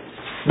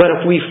 But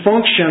if we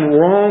function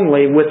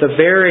wrongly with the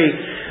very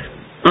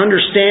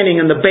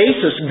understanding and the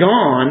basis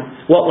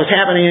gone, what was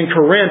happening in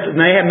Corinth, and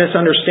they had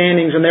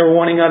misunderstandings and they were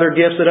wanting other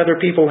gifts that other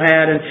people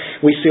had, and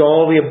we see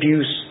all the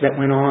abuse that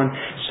went on.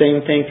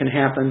 Same thing can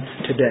happen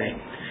today.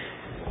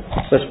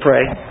 Let's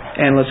pray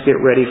and let's get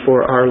ready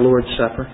for our Lord's Supper.